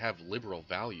actually have liberal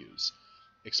values,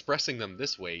 expressing them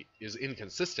this way is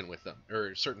inconsistent with them,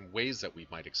 or certain ways that we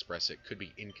might express it could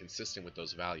be inconsistent with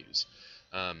those values.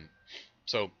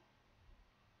 So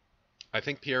I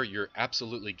think, Pierre, you're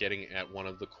absolutely getting at one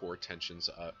of the core tensions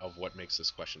of what makes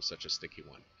this question such a sticky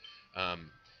one.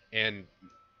 And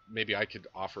maybe I could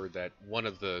offer that one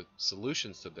of the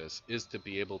solutions to this is to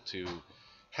be able to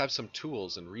have some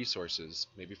tools and resources,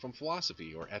 maybe from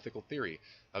philosophy or ethical theory,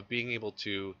 of being able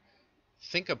to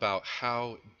think about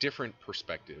how different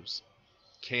perspectives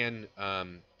can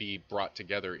be brought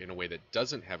together in a way that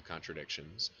doesn't have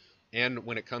contradictions. And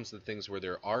when it comes to things where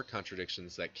there are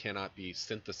contradictions that cannot be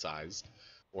synthesized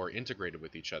or integrated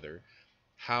with each other,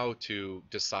 how to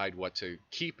decide what to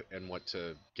keep and what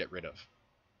to get rid of,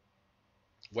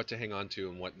 what to hang on to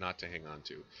and what not to hang on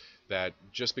to. That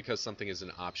just because something is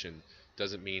an option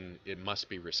doesn't mean it must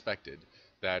be respected.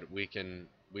 That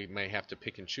we may have to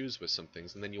pick and choose with some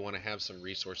things, and then you want to have some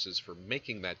resources for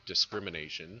making that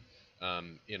discrimination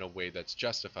in a way that's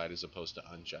justified as opposed to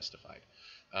unjustified.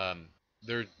 Um,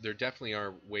 there definitely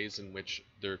are ways in which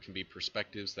there can be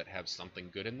perspectives that have something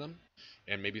good in them,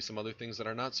 and maybe some other things that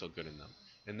are not so good in them.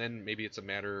 And then maybe it's a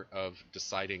matter of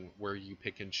deciding where you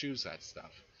pick and choose that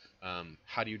stuff.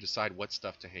 How do you decide what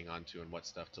stuff to hang on to and what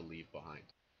stuff to leave behind?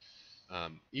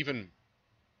 Even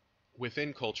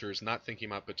within cultures, not thinking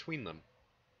about between them,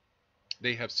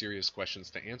 they have serious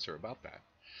questions to answer about that.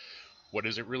 What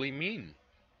does it really mean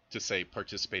to say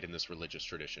participate in this religious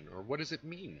tradition? Or what does it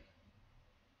mean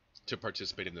to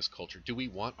participate in this culture? Do we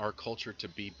want our culture to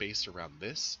be based around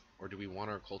this? Or do we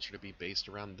want our culture to be based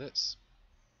around this?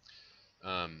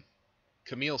 Um,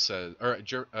 Camille says, or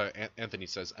Anthony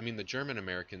says, I mean, the German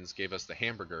Americans gave us the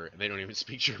hamburger, and they don't even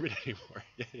speak German anymore.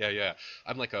 Yeah.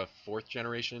 I'm like a fourth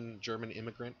generation German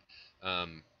immigrant,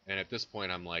 and at this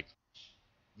point, I'm like,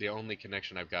 The only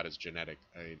connection I've got is genetic.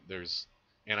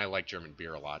 And I like German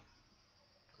beer a lot.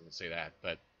 I would say that,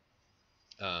 but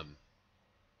um,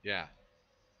 yeah,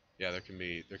 yeah, there can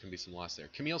be some loss there.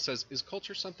 Camille says, "Is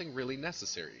culture something really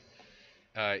necessary?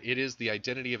 It is the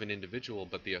identity of an individual,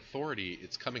 but the authority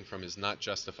it's coming from is not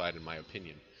justified, in my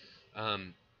opinion."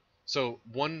 Um, so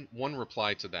one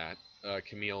reply to that,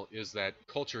 Camille, is that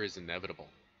culture is inevitable,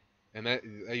 and that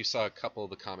you saw a couple of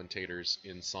the commentators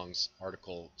in Song's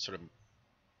article sort of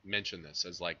mention this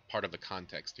as like part of the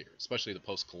context here, especially the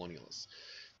post-colonialists.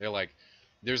 They're like,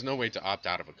 there's no way to opt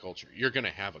out of a culture. You're going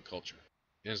to have a culture.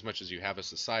 In as much as you have a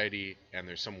society and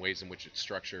there's some ways in which it's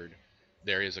structured,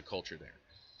 there is a culture there.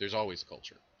 There's always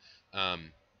culture.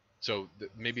 Um,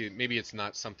 maybe it's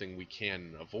not something we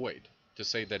can avoid. To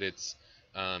say that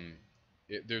um,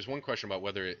 there's one question about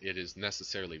whether it is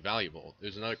necessarily valuable.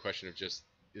 There's another question of just,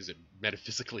 is it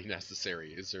metaphysically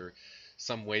necessary? Is there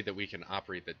some way that we can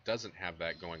operate that doesn't have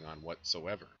that going on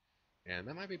whatsoever? And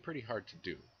that might be pretty hard to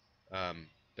do.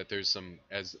 That there's some,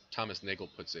 as Thomas Nagel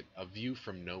puts it, a view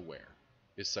from nowhere.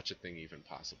 Is such a thing even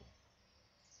possible?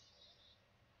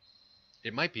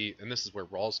 It might be, and this is where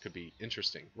Rawls could be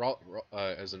interesting.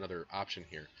 As another option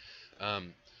here,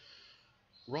 um,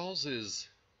 Rawls has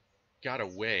got a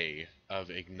way of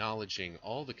acknowledging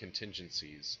all the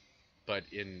contingencies, but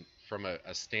in from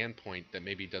a standpoint that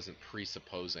maybe doesn't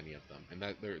presuppose any of them,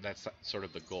 and that's sort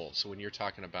of the goal. So when you're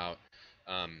talking about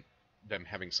um, them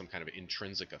having some kind of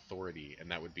intrinsic authority,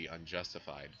 and that would be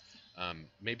unjustified,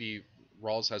 maybe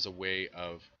Rawls has a way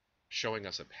of showing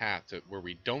us a path where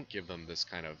we don't give them this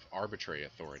kind of arbitrary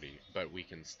authority, but we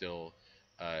can still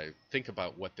think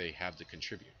about what they have to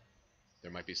contribute.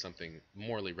 There might be something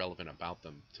morally relevant about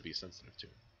them to be sensitive to.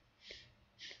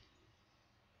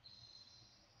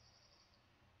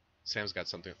 Sam's got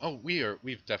something. Oh,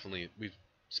 we've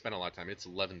spent a lot of time. It's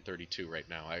 11:32 right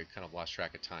now. I kind of lost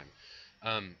track of time.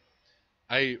 Um,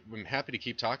 I am happy to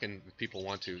keep talking if people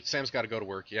want to. Sam's got to go to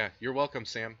work. Yeah, you're welcome,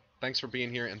 Sam. Thanks for being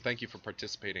here and thank you for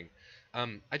participating.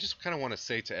 I just kind of want to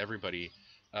say to everybody,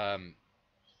 um,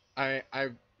 I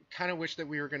kind of wish that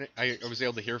we were gonna. I was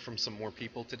able to hear from some more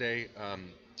people today,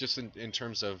 just in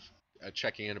terms of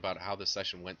checking in about how the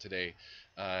session went today.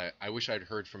 I wish I'd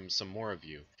heard from some more of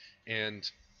you, and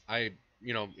I,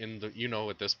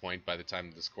 at this point, by the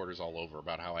time this quarter's all over,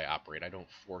 about how I operate. I don't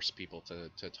force people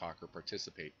to talk or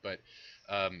participate, but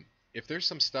if there's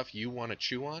some stuff you want to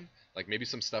chew on, like maybe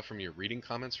some stuff from your reading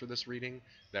comments for this reading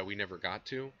that we never got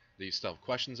to, that you still have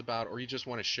questions about, or you just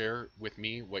want to share with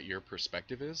me what your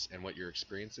perspective is and what your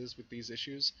experience is with these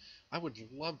issues, I would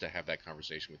love to have that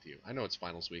conversation with you. I know it's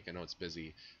finals week. I know it's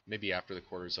busy. Maybe after the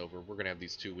quarter's over, we're going to have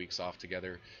these 2 weeks off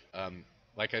together.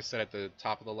 Like I said at the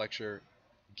top of the lecture,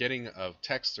 getting a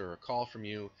text or a call from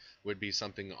you would be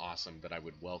something awesome that I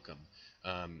would welcome.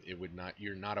 It would not,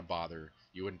 you're not a bother.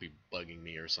 You wouldn't be bugging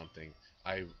me or something.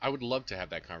 I would love to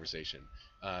have that conversation.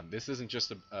 This isn't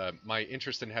just my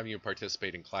interest in having you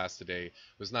participate in class today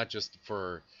was not just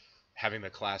for having the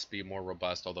class be more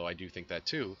robust, although I do think that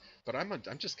too. But I'm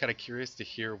just kind of curious to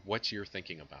hear what you're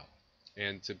thinking about,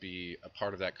 and to be a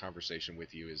part of that conversation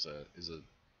with you is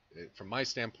from my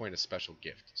standpoint, a special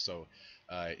gift. So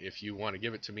if you want to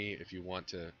give it to me, if you want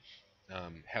to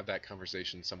have that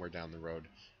conversation somewhere down the road,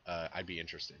 I'd be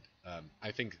interested.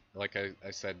 I think, like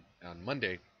I said on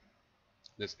Monday,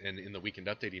 this and in the weekend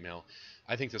update email,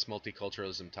 I think this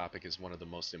multiculturalism topic is one of the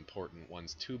most important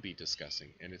ones to be discussing,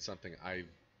 and it's something I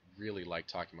really like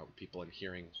talking about with people and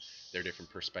hearing their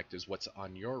different perspectives. What's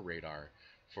on your radar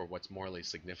for what's morally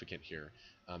significant here?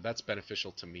 That's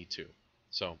beneficial to me too.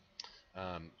 So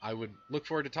I would look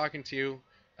forward to talking to you.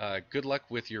 Good luck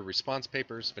with your response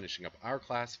papers, finishing up our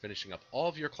class, finishing up all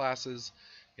of your classes,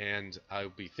 and I'll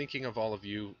be thinking of all of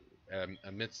you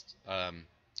amidst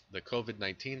the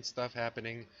COVID-19 stuff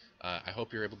happening. I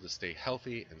hope you're able to stay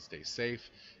healthy and stay safe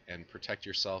and protect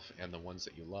yourself and the ones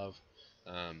that you love,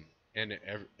 um, and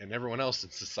everyone else in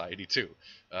society too.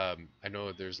 I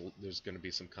know there's going to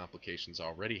be some complications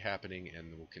already happening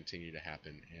and will continue to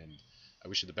happen, and I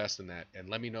wish you the best in that. And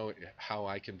let me know how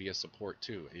I can be a support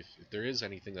too. If there is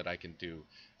anything that I can do,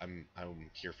 I'm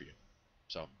here for you.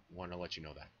 So want to let you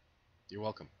know that. You're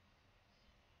welcome.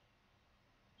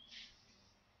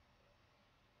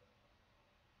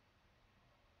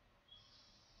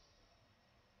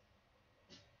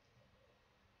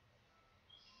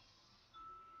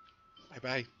 Bye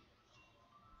bye.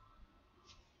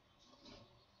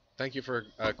 Thank you for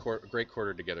a great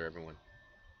quarter together, everyone.